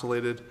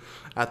encapsulated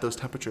at those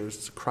temperatures.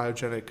 It's a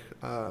cryogenic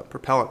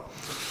propellant.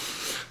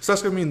 So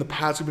that's going to mean the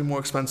pad's going to be more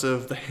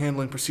expensive, the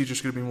handling procedure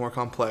is going to be more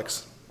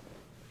complex,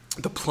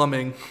 the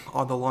plumbing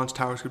on the launch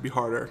tower is going to be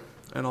harder,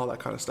 and all that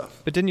kind of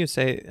stuff. But didn't you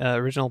say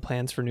original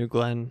plans for New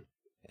Glenn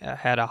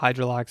had a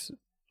Hydrolox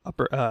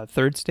upper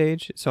third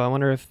stage? So I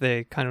wonder if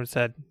they kind of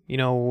said,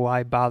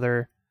 why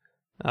bother?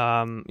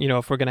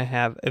 If we're going to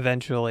have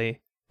eventually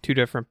 2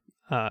 different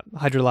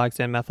Hydrolox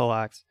and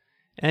Methalox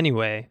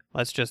anyway,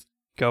 let's just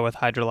go with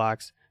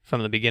Hydrolox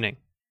from the beginning.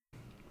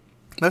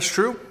 That's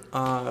true.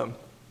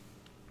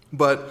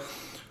 But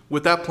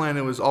with that plan,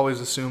 it was always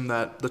assumed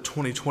that the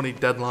 2020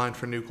 deadline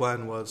for New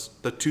Glenn was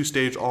the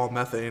 2-stage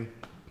all-methane.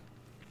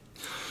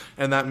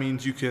 And that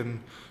means you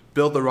can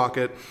build the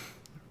rocket,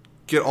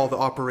 get all the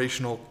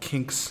operational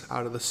kinks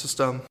out of the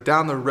system.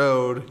 Down the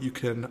road, you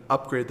can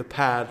upgrade the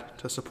pad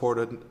to support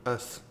a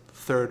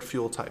third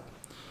fuel type.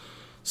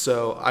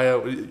 So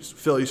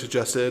Phil, you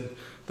suggested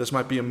this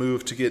might be a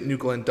move to get New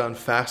Glenn done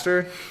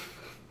faster.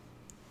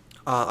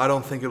 I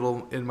don't think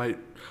it'll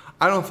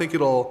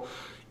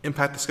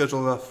impact the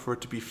schedule enough for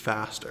it to be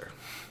faster.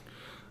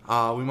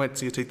 We might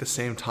see it take the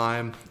same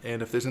time,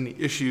 and if there's any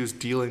issues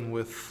dealing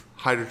with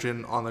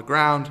hydrogen on the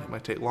ground, it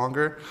might take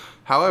longer.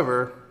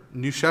 However,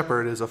 New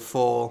Shepard is a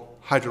full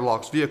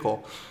Hydrolox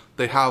vehicle.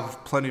 They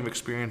have plenty of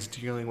experience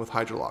dealing with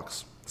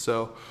Hydrolox,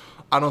 so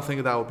I don't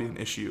think that will be an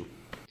issue.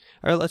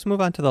 All right, let's move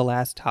on to the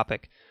last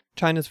topic.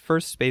 China's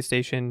first space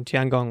station,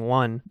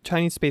 Tiangong-1,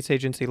 Chinese Space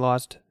Agency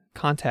lost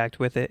contact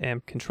with it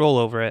and control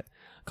over it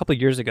a couple of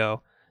years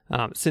ago.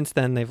 Since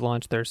then, they've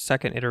launched their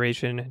second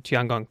iteration,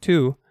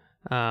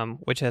 Tiangong-2,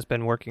 which has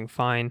been working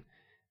fine.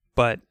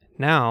 But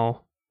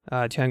now,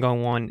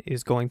 Tiangong-1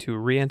 is going to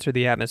re-enter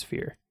the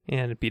atmosphere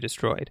and be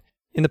destroyed.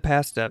 In the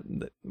past,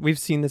 we've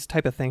seen this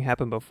type of thing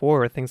happen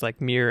before, things like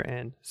Mir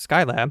and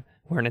Skylab,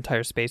 where an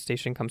entire space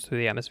station comes through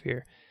the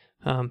atmosphere.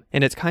 And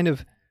it's kind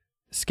of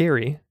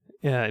scary,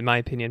 in my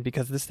opinion,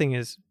 because this thing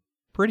is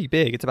pretty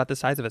big. It's about the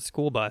size of a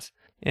school bus.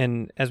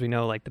 And as we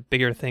know, like the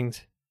bigger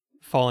things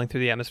falling through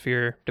the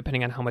atmosphere,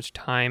 depending on how much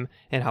time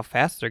and how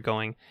fast they're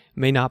going,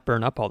 may not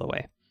burn up all the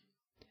way.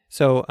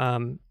 So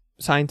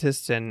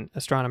scientists and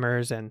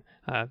astronomers and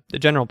the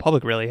general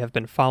public really have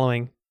been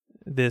following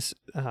this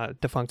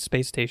defunct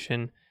space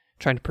station,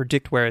 trying to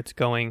predict where it's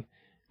going.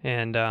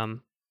 And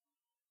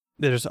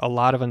there's a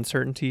lot of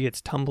uncertainty.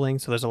 It's tumbling,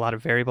 so there's a lot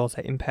of variables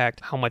that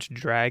impact how much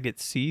drag it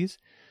sees.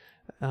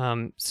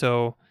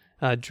 So,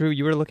 Drew,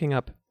 you were looking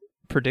up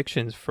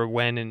predictions for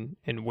when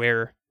and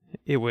where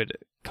it would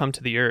come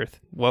to the Earth.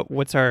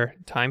 What's our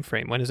time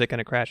frame? When is it going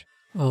to crash?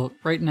 Well,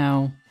 right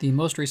now, the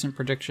most recent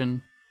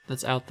prediction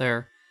that's out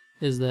there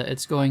is that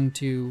it's going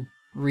to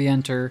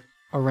re-enter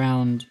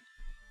around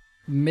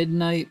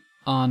midnight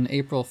on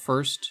April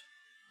 1st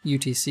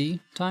UTC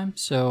time.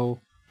 So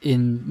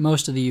in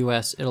most of the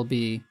US, it'll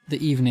be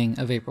the evening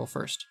of April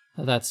 1st.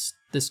 That's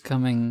this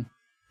coming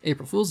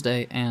April Fool's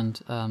Day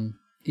and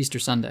Easter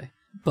Sunday.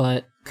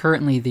 But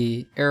currently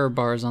the error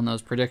bars on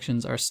those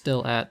predictions are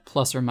still at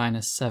plus or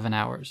minus 7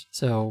 hours.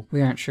 So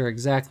we aren't sure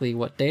exactly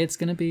what day it's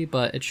going to be,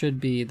 but it should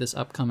be this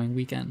upcoming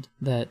weekend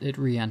that it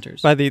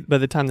re-enters. By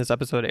the time this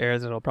episode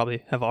airs, it'll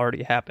probably have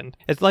already happened.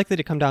 It's likely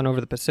to come down over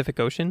the Pacific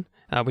Ocean,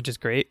 which is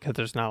great because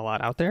there's not a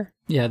lot out there.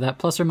 Yeah, that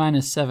plus or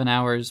minus 7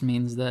 hours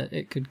means that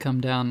it could come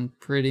down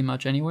pretty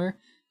much anywhere.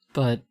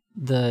 But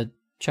the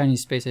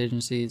Chinese Space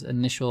Agency's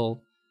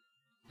initial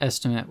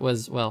estimate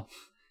was, well,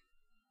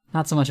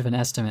 not so much of an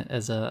estimate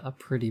as a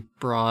pretty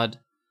broad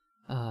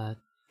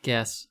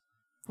guess,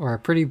 or a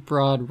pretty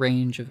broad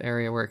range of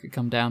area where it could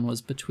come down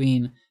was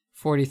between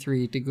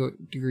 43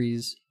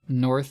 degrees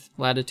north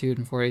latitude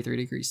and 43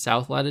 degrees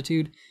south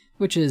latitude,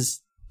 which is,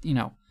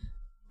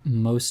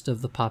 most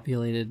of the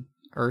populated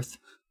Earth.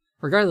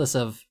 Regardless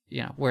of,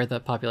 where the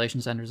population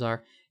centers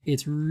are,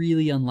 it's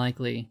really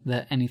unlikely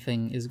that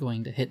anything is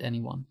going to hit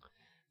anyone.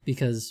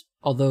 Because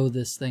although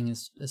this thing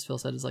is, as Phil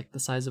said, is like the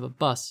size of a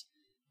bus,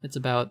 it's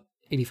about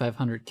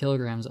 8,500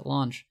 kilograms at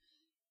launch.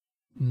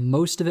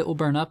 Most of it will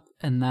burn up,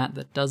 and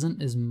that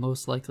doesn't is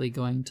most likely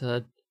going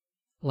to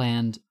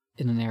land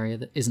in an area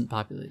that isn't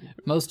populated.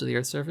 Most of the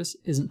Earth's surface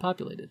isn't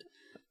populated.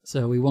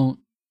 So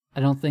I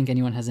don't think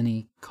anyone has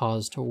any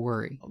cause to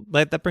worry.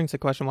 That brings the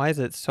question, why is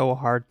it so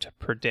hard to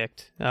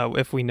predict?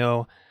 If we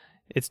know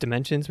its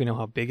dimensions, we know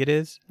how big it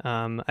is.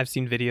 I've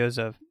seen videos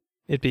of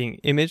it being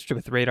imaged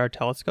with radar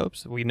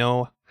telescopes. We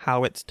know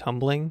how it's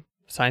tumbling.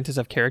 Scientists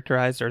have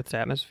characterized Earth's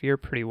atmosphere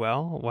pretty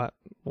well.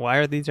 Why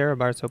are these error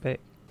bars so big?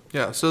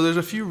 Yeah, so there's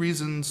a few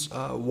reasons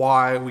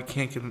why we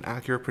can't get an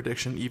accurate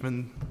prediction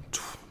even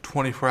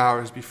 24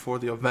 hours before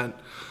the event.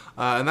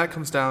 And that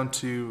comes down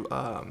to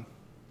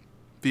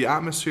the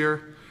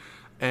atmosphere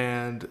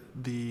and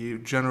the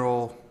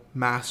general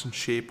mass and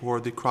shape or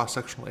the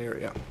cross-sectional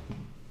area.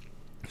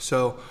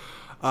 So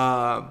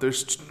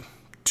there's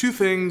two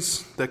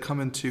things that come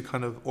into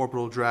kind of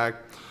orbital drag.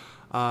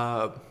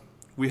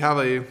 We have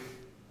a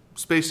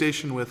space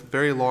station with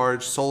very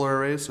large solar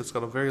arrays, so it's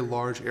got a very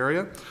large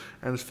area.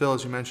 And as Phil,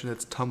 as you mentioned,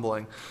 it's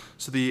tumbling.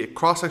 So the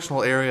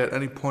cross-sectional area at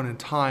any point in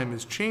time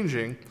is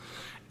changing,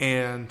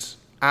 and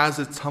as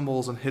it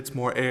tumbles and hits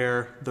more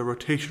air, the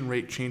rotation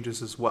rate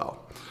changes as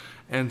well.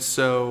 And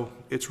so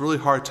it's really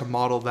hard to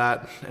model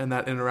that and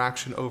that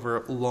interaction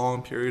over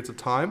long periods of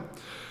time.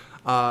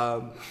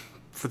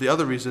 For the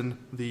other reason,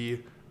 the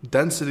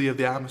density of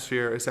the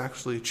atmosphere is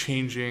actually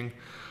changing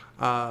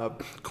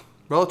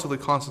relatively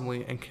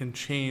constantly and can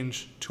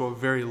change to a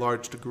very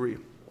large degree.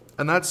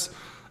 And that's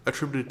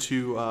attributed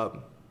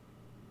to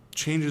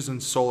changes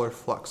in solar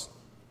flux.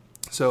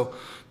 So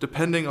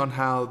depending on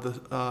how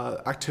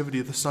the activity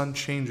of the sun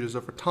changes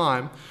over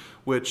time,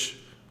 which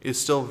is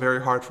still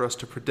very hard for us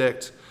to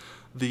predict,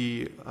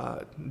 the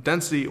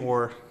density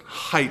or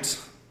height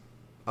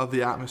of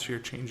the atmosphere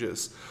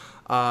changes.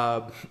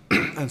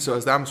 And so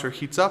as the atmosphere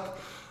heats up,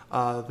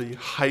 the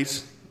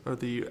height or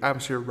the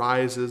atmosphere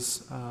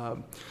rises,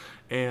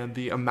 and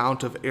the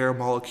amount of air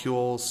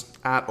molecules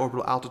at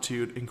orbital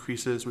altitude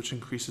increases, which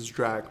increases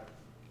drag.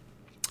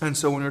 And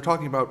so when we were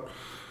talking about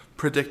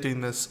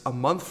predicting this a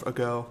month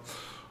ago,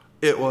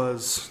 it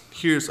was,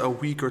 here's a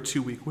week or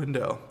 2 week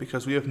window,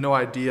 because we have no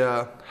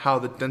idea how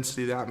the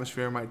density of the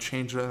atmosphere might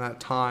change in that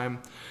time.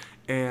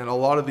 And a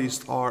lot of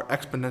these are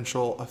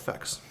exponential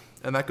effects.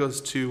 And that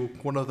goes to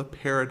one of the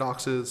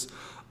paradoxes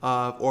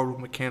of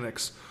orbital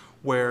mechanics,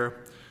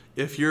 where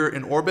if you're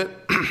in orbit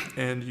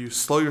and you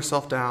slow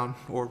yourself down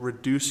or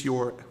reduce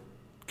your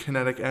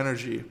kinetic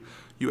energy,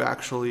 you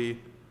actually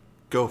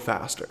go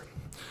faster.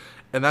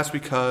 And that's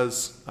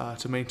because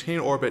to maintain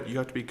orbit, you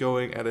have to be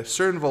going at a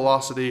certain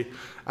velocity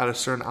at a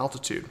certain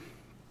altitude.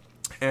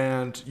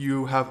 And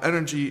you have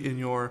energy in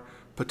your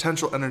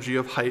potential energy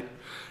of height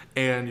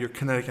and your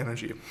kinetic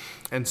energy.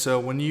 And so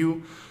when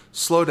you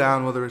slow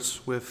down, whether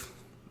it's with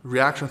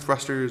reaction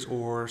thrusters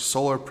or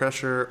solar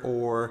pressure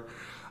or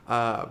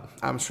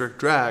atmospheric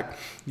drag,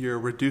 you're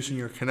reducing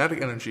your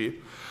kinetic energy,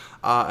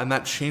 and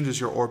that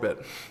changes your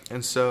orbit.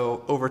 And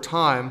so over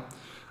time,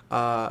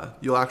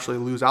 you'll actually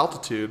lose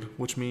altitude,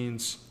 which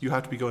means you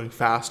have to be going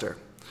faster.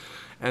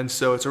 And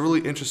so it's a really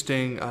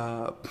interesting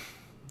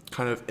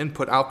kind of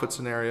input-output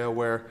scenario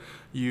where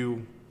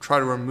you try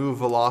to remove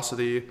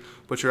velocity,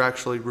 but you're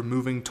actually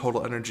removing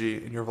total energy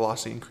and your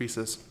velocity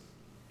increases.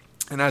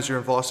 And as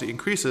your velocity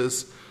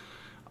increases,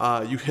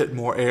 you hit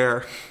more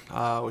air,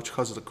 which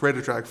causes a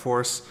greater drag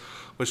force,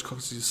 which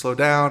causes you to slow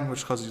down,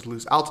 which causes you to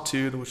lose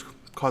altitude, which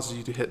causes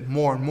you to hit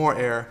more and more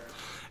air.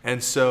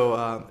 And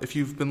so if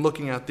you've been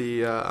looking at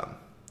the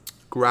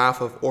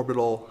graph of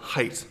orbital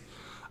height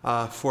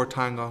for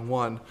Tiangong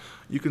 1,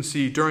 you can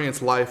see during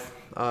its life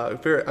a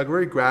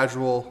very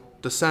gradual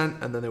descent,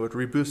 and then they would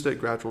reboost it,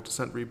 gradual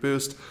descent,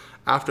 reboost.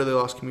 After they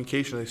lost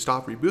communication, they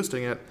stopped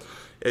reboosting it.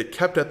 It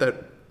kept at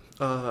that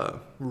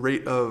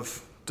rate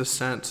of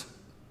descent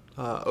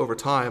over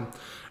time,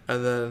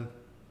 and then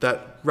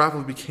that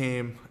rapidly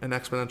became an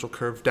exponential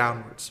curve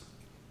downwards.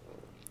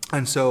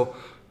 And so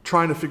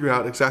trying to figure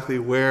out exactly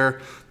where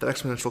that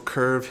exponential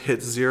curve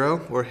hits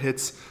zero or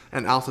hits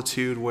an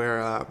altitude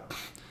where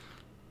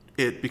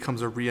it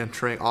becomes a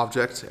re-entering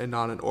object and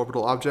not an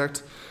orbital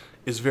object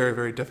is very,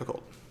 very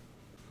difficult.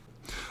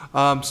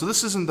 So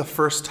this isn't the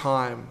first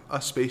time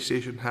a space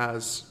station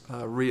has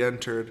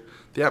re-entered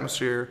the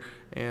atmosphere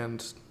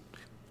and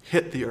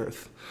hit the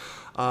Earth.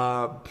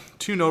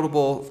 Two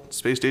notable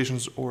space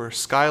stations were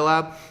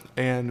Skylab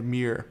and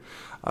Mir.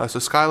 So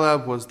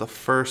Skylab was the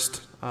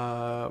first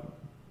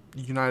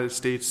United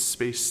States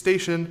space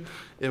station.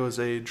 It was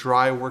a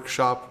dry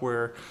workshop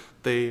where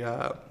they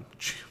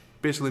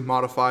basically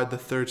modified the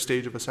third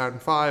stage of a Saturn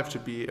V to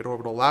be an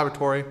orbital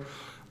laboratory,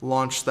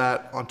 launched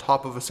that on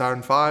top of a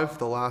Saturn V,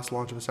 the last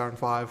launch of a Saturn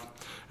V,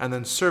 and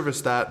then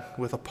serviced that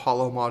with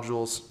Apollo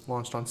modules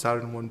launched on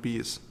Saturn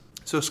 1Bs.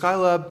 So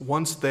Skylab,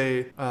 once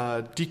they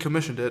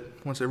decommissioned it,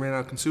 once they ran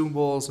out of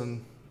consumables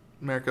and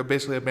America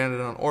basically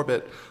abandoned it on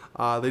orbit,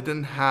 they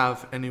didn't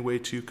have any way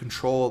to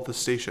control the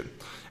station.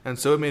 And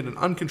so it made an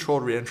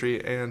uncontrolled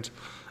reentry, and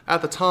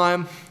at the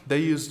time, they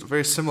used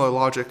very similar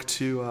logic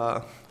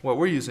to what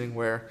we're using,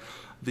 where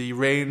the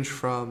range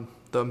from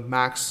the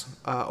max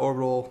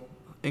orbital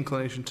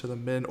inclination to the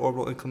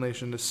min-orbital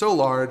inclination is so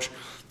large,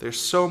 there's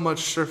so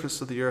much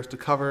surface of the Earth to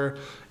cover,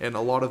 and a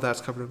lot of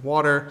that's covered in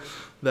water,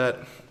 that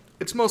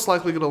it's most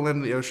likely going to land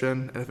in the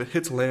ocean, and if it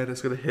hits land,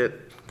 it's going to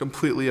hit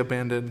completely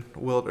abandoned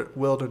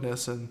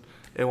wilderness, and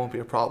it won't be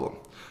a problem.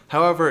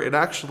 However, it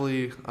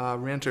actually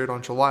re-entered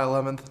on July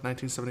 11th,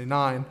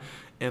 1979,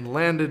 and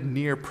landed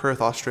near Perth,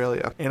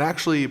 Australia. And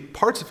actually,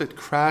 parts of it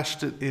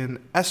crashed in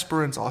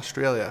Esperance,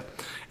 Australia.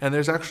 And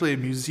there's actually a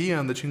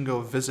museum that you can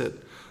go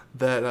visit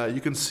that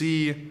you can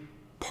see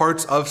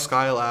parts of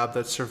Skylab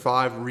that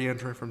survived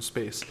re-entering from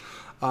space.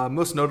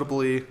 Most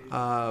notably,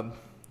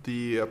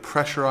 the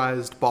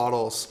pressurized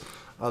bottles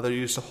that are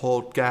used to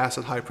hold gas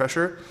at high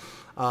pressure.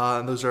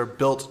 And those are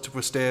built to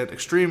withstand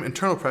extreme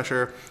internal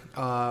pressure,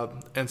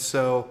 and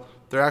so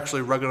they're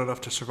actually rugged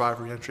enough to survive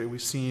re-entry.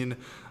 We've seen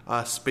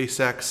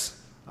SpaceX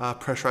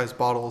pressurized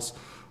bottles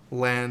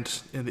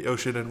land in the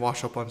ocean and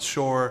wash up on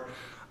shore.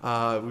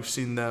 We've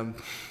seen them,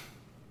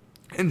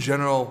 in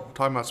general,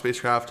 talking about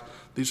spacecraft,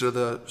 these are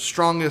the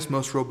strongest,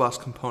 most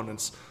robust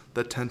components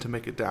that tend to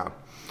make it down.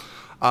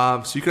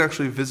 So you can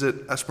actually visit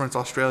Esperance,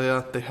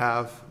 Australia. They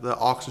have the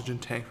oxygen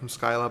tank from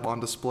Skylab on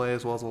display,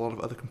 as well as a lot of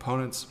other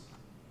components.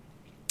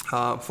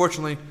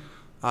 Fortunately,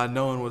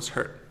 no one was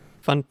hurt.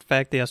 Fun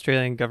fact, the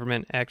Australian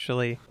government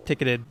actually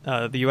ticketed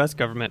the U.S.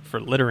 government for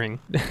littering.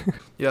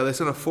 Yeah, they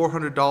sent a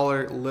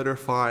 $400 litter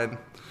fine,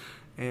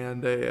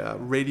 and a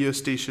radio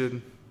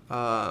station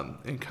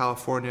in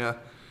California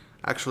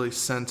actually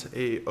sent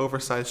a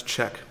oversized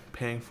check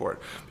paying for it.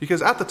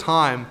 Because at the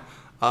time,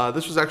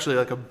 this was actually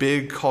like a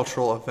big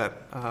cultural event.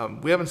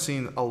 We haven't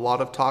seen a lot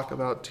of talk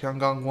about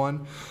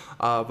Tiangong-1,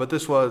 but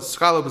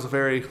Skylab was a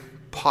very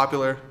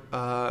popular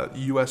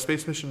U.S.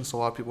 space mission, so a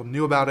lot of people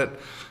knew about it.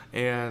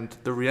 And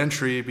the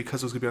re-entry,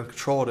 because it was going to be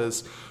uncontrolled,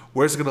 is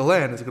where's it going to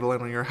land? Is it going to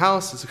land on your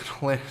house? Is it going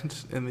to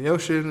land in the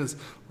ocean?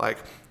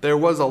 There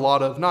was a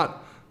lot of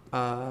not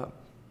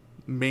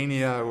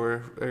mania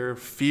or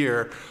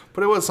fear,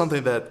 but it was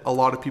something that a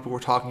lot of people were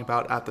talking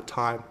about at the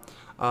time,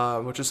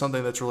 which is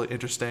something that's really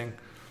interesting.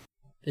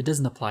 It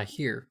doesn't apply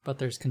here, but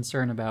there's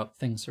concern about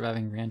things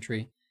surviving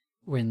re-entry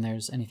when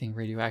there's anything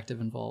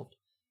radioactive involved,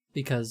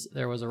 because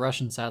there was a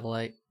Russian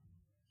satellite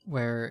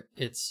where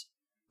its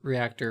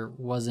reactor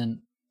wasn't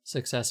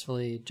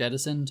successfully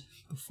jettisoned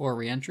before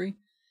re-entry.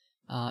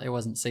 It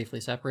wasn't safely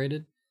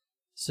separated,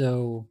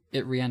 so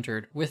it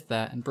re-entered with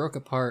that and broke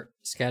apart,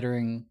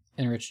 scattering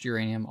enriched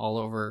uranium all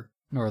over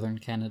northern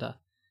Canada.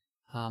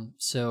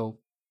 So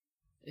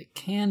it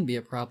can be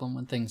a problem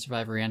when things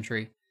survive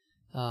re-entry,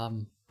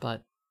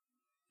 but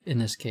in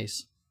this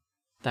case,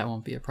 that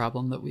won't be a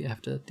problem that we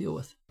have to deal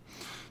with.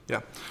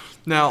 Yeah.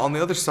 Now, on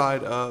the other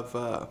side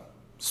of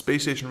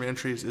space station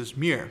reentries is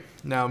Mir.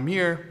 Now,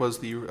 Mir was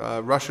the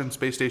Russian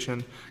space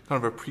station,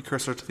 kind of a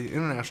precursor to the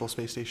International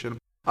Space Station.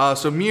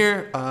 So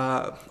Mir,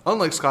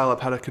 unlike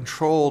Skylab, had a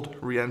controlled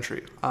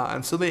reentry,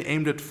 and so they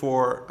aimed it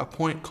for a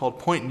point called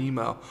Point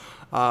Nemo,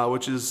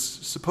 which is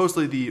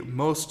supposedly the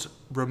most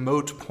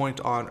remote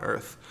point on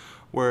Earth,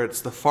 where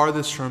it's the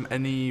farthest from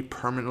any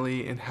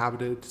permanently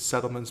inhabited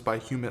settlements by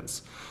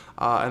humans,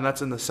 and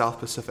that's in the South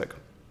Pacific.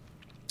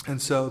 And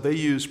so they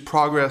use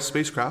Progress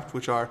spacecraft,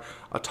 which are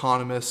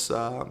autonomous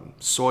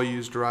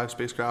Soyuz-derived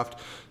spacecraft,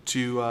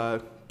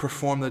 to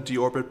perform the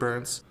deorbit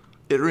burns.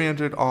 It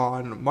re-entered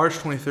on March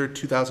 23rd,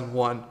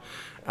 2001,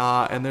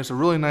 and there's a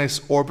really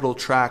nice orbital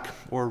track,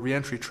 or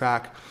re-entry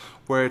track,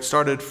 where it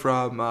started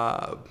from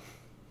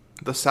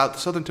the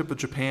southern tip of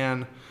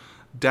Japan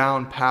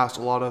down past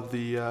a lot of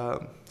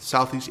the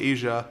Southeast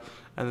Asia,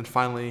 and then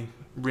finally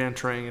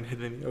re-entering and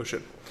hitting the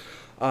ocean.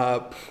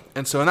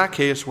 And so in that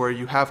case, where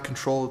you have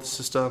control of the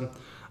system,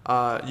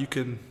 you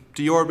can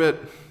deorbit,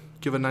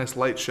 give a nice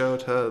light show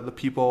to the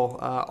people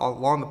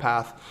along the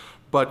path,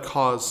 but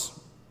cause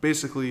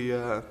basically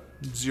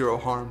zero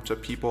harm to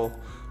people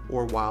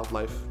or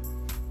wildlife.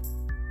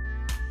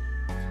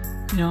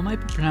 You know, it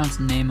might be pronounced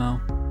Nemo.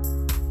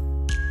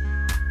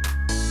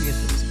 I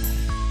guess it doesn't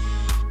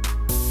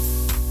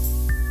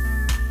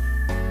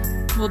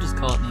matter. We'll just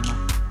call it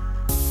Nemo.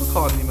 We'll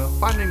call it Nemo.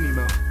 Finding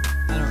Nemo.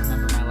 I don't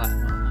remember my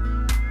Latin well enough.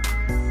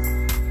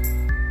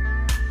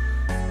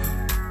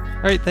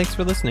 All right, thanks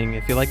for listening.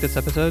 If you like this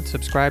episode,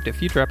 subscribe to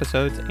future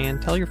episodes and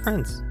tell your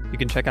friends. You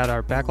can check out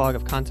our backlog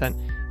of content,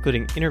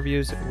 including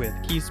interviews with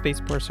key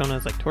space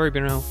personas like Tory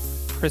Bruno,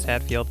 Chris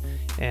Hadfield,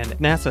 and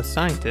NASA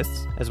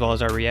scientists, as well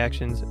as our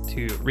reactions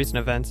to recent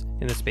events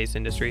in the space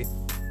industry.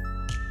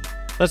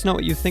 Let us know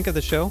what you think of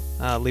the show.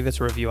 Leave us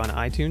a review on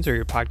iTunes or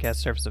your podcast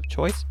service of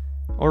choice,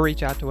 or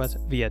reach out to us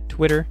via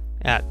Twitter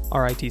at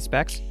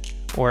RITSpecs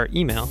or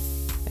email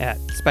at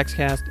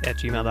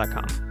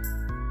specscast@gmail.com.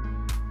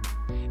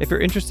 If you're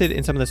interested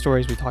in some of the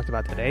stories we talked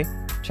about today,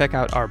 check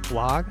out our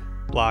blog,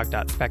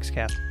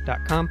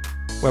 blog.specscast.com,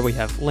 where we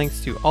have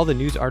links to all the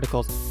news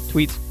articles,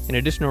 tweets, and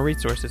additional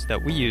resources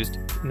that we used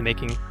in the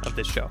making of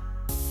this show.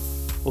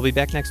 We'll be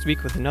back next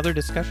week with another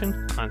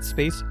discussion on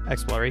space,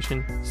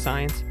 exploration,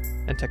 science,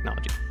 and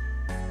technology.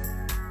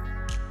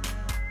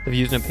 The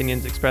views and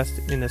opinions expressed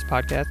in this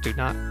podcast do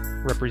not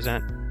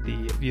represent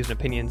the views and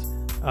opinions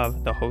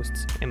of the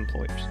host's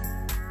employers.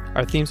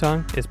 Our theme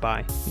song is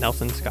by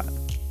Nelson Scott.